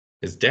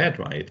 His dad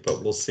might,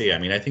 but we'll see. I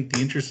mean, I think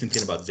the interesting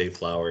thing about Zay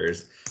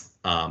Flowers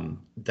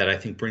that I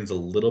think brings a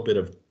little bit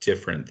of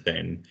different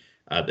thing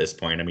at this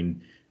point. I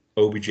mean,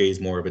 OBJ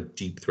is more of a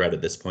deep threat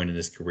at this point in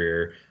his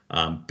career.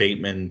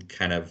 Bateman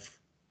kind of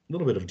a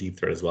little bit of deep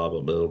threat as well, but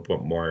a little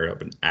bit more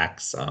of an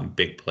axe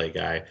big play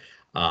guy.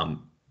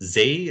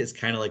 Zay is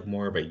kind of like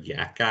more of a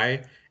yak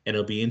guy, and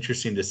it'll be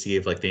interesting to see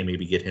if like they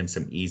maybe get him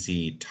some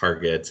easy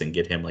targets and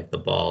get him like the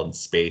ball in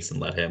space and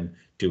let him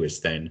do his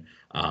thing.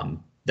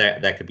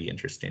 That could be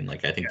interesting.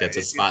 Like I think that's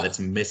a spot that's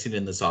missing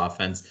in this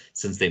offense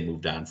since they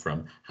moved on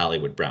from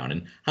Hollywood Brown.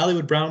 And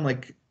Hollywood Brown,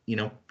 like,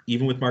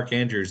 even with Mark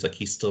Andrews, like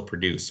he still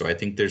produced. So I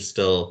think there's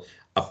still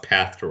a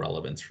path to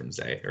relevance from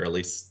Zay, or at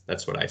least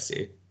that's what I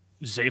see.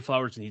 Zay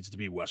Flowers needs to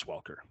be Wes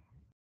Welker.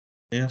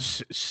 Yeah.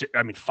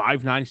 I mean,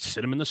 5'9",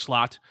 sit him in the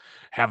slot,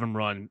 have him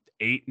run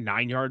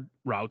 8-9 yard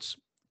routes,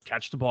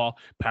 catch the ball,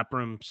 pepper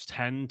him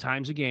 10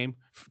 times a game.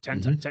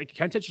 10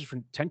 catches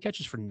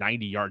for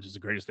 90 yards is the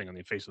greatest thing on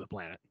the face of the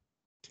planet.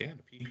 Yeah,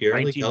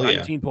 PPR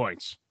 19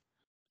 points.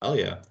 Oh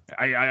yeah.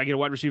 I get a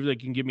wide receiver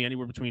that can give me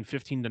anywhere between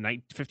 15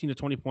 to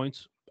 20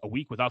 points a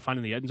week without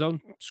finding the end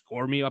zone.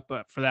 Score me up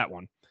for that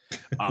one.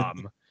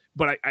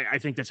 But I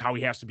think that's how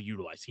he has to be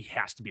utilized. He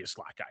has to be a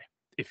slot guy.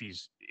 If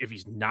he's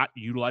not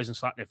utilizing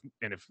slot,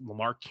 if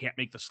Lamar can't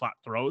make the slot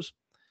throws,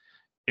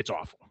 it's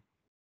awful.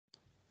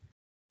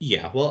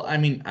 Yeah, well, I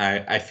mean,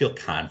 I feel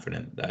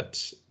confident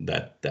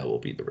that will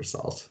be the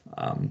result.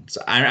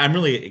 So I'm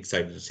really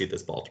excited to see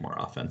this Baltimore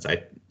offense.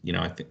 I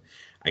think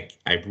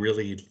I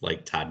really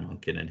like Todd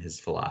Monken and his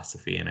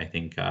philosophy, and I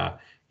think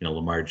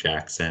Lamar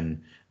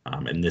Jackson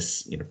and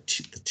this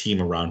the team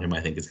around him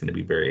I think is going to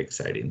be very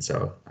exciting.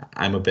 So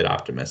I'm a bit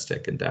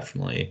optimistic and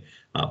definitely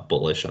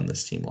bullish on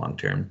this team long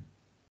term.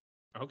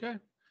 Okay,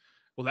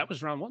 well that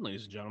was round one,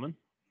 ladies and gentlemen.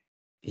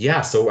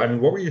 Yeah. So I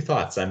mean, what were your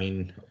thoughts? I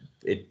mean,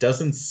 it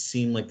doesn't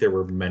seem like there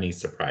were many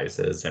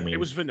surprises. I mean, it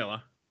was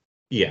vanilla.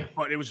 Yeah,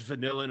 but it was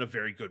vanilla in a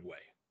very good way.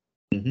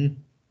 Mm-hmm.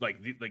 Like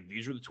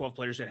these were the 12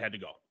 players that had to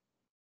go.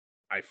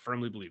 I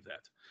firmly believe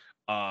that.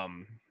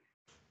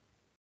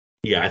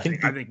 Yeah, I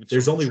think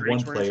there's only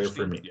one player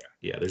for me.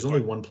 Yeah, there's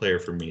only one player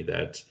for me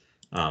that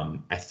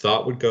I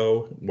thought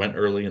went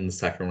early in the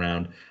second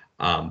round,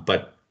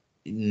 but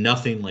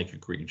nothing like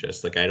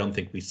egregious. Like I don't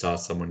think we saw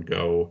someone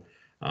go,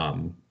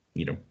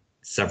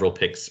 several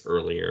picks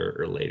earlier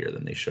or later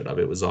than they should have.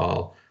 It was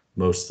all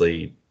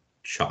mostly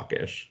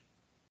chalkish.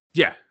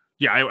 Yeah,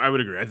 I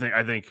would agree.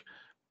 I think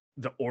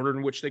the order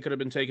in which they could have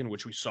been taken,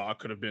 which we saw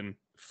could have been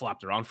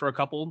flopped around for a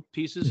couple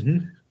pieces,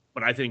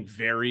 but I think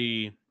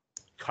very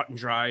cut and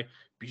dry.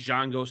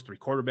 Bijan goes, 3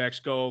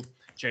 quarterbacks go,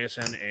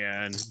 JSN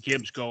and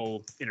Gibbs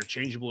go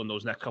interchangeable in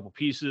those next couple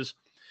pieces.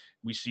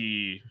 We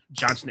see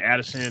Johnson,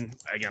 Addison.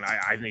 Again,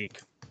 I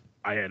think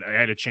I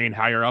had a chain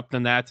higher up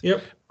than that.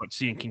 Yep. But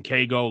seeing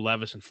Kincaid go,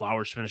 Levis and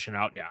Flowers finishing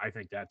out, yeah, I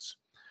think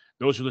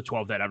those are the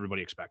 12 that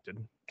everybody expected.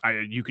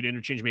 You could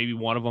interchange maybe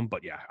one of them,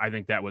 but yeah, I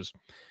think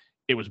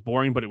it was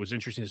boring, but it was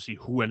interesting to see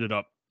who ended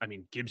up. I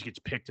mean, Gibbs gets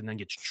picked and then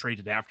gets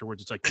traded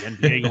afterwards. It's like the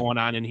NBA going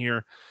on in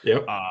here.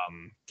 Yep.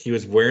 He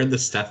was wearing the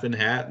Stephen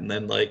hat, and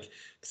then like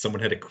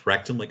someone had to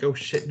correct him, like, "Oh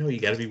shit, no, you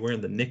got to be wearing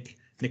the Nick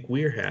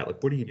Weir hat.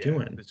 Like, what are you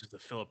doing?" This is the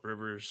Phillip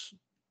Rivers,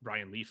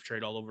 Ryan Leaf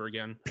trade all over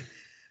again.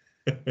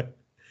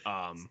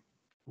 No,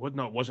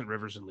 it wasn't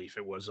Rivers and Leaf.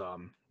 It was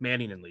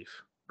Manning and Leaf,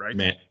 right?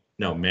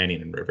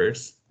 Manning and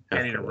Rivers.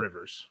 Manning and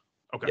Rivers.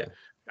 Okay. Yeah.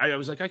 I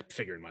was like, I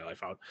figured my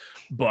life out,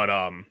 but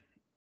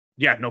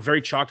yeah, no,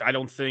 very chalked. I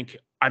don't think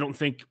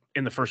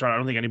in the first round, I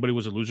don't think anybody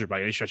was a loser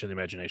by any stretch of the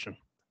imagination.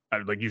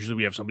 Like usually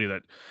we have somebody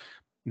that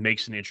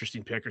makes an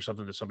interesting pick or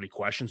something that somebody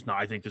questions. No,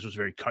 I think this was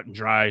very cut and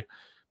dry,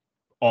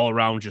 all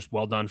around, just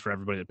well done for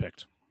everybody that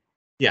picked.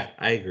 Yeah,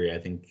 I agree. I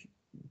think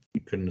I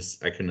couldn't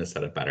have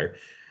said it better.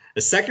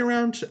 The second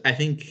round, I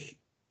think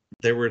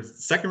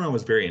Second round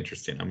was very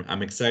interesting.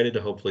 I'm excited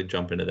to hopefully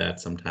jump into that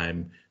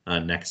sometime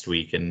next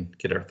week and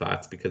get our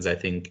thoughts, because I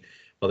think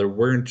while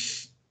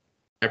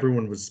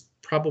everyone was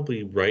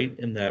probably right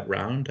in that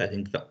round. I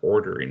think the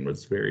ordering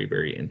was very,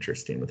 very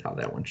interesting with how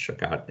that one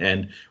shook out.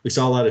 And we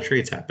saw a lot of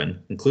trades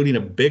happen, including a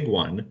big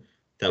one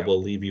that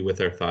we'll leave you with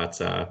our thoughts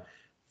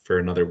for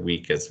another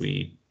week as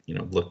we,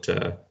 look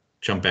to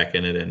jump back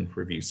in it and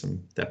review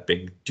that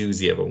big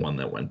doozy of a one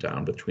that went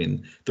down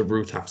between the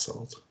Ruth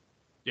household.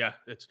 Yeah,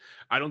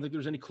 I don't think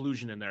there's any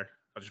collusion in there.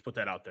 I'll just put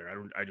that out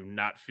there. I do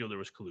not feel there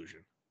was collusion.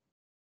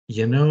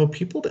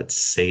 People that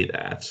say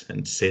that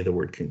and say the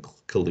word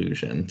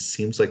collusion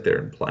seems like they're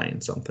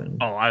implying something.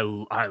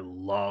 Oh, I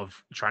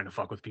love trying to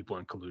fuck with people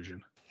in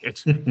collusion.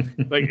 It's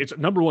like, it's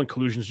number one,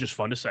 collusion is just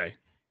fun to say.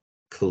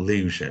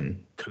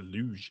 Collusion.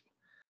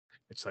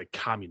 It's like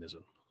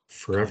communism.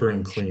 Forever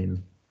and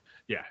clean.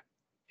 Yeah.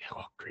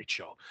 Oh, great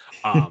show.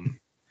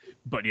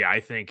 But yeah,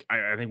 I think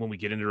when we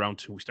get into round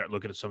two, we start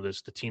looking at some of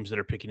this, the teams that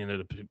are picking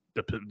into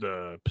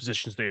the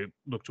positions they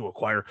look to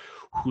acquire,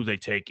 who they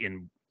take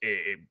in.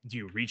 Do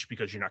you reach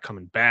because you're not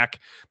coming back?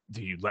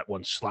 Do you let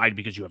one slide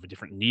because you have a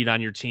different need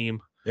on your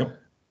team? Yep.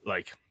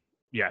 Like,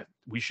 yeah,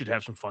 we should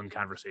have some fun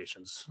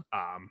conversations.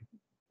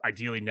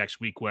 Ideally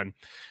next week when,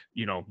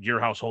 your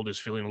household is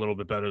feeling a little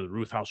bit better. The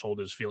Ruth household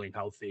is feeling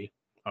healthy.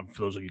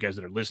 For those of you guys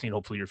that are listening,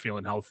 hopefully you're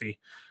feeling healthy.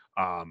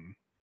 But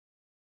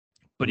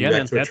yeah,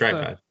 man, that's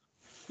tripod.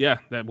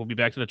 That we'll be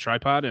back to the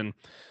tripod, and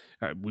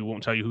we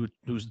won't tell you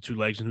who's the two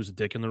legs and who's the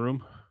dick in the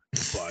room.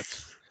 But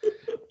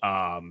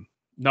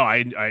no,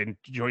 I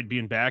enjoyed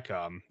being back.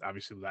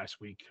 Obviously last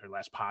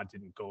pod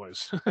did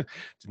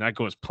not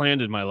go as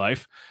planned in my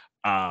life.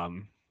 I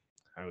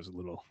was a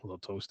little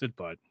toasted,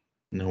 but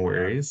no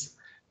worries.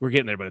 We're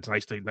getting there, but it's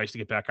nice to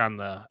get back on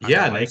the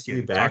nice to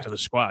be back. Talk to the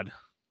squad.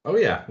 Oh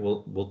yeah,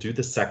 we'll do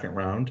the second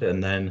round,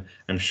 and then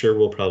I'm sure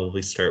we'll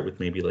probably start with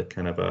maybe like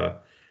kind of a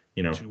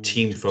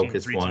team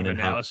focused one, and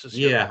analysis,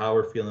 how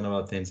we're feeling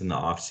about things in the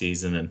off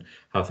season and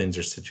how things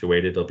are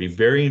situated. It'll be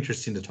very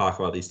interesting to talk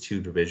about these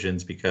two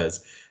divisions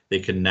because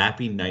they could not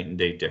be night and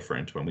day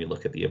different when we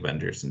look at the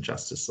Avengers and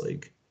Justice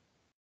League.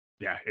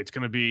 Yeah,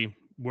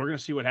 we're gonna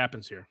see what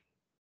happens here.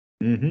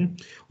 Mm-hmm.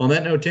 Well, on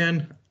that note,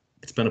 Dan,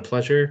 it's been a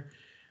pleasure.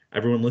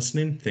 Everyone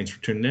listening, thanks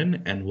for tuning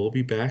in, and we'll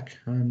be back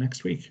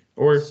next week,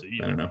 or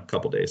I don't know, a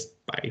couple days.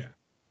 Bye. Yeah.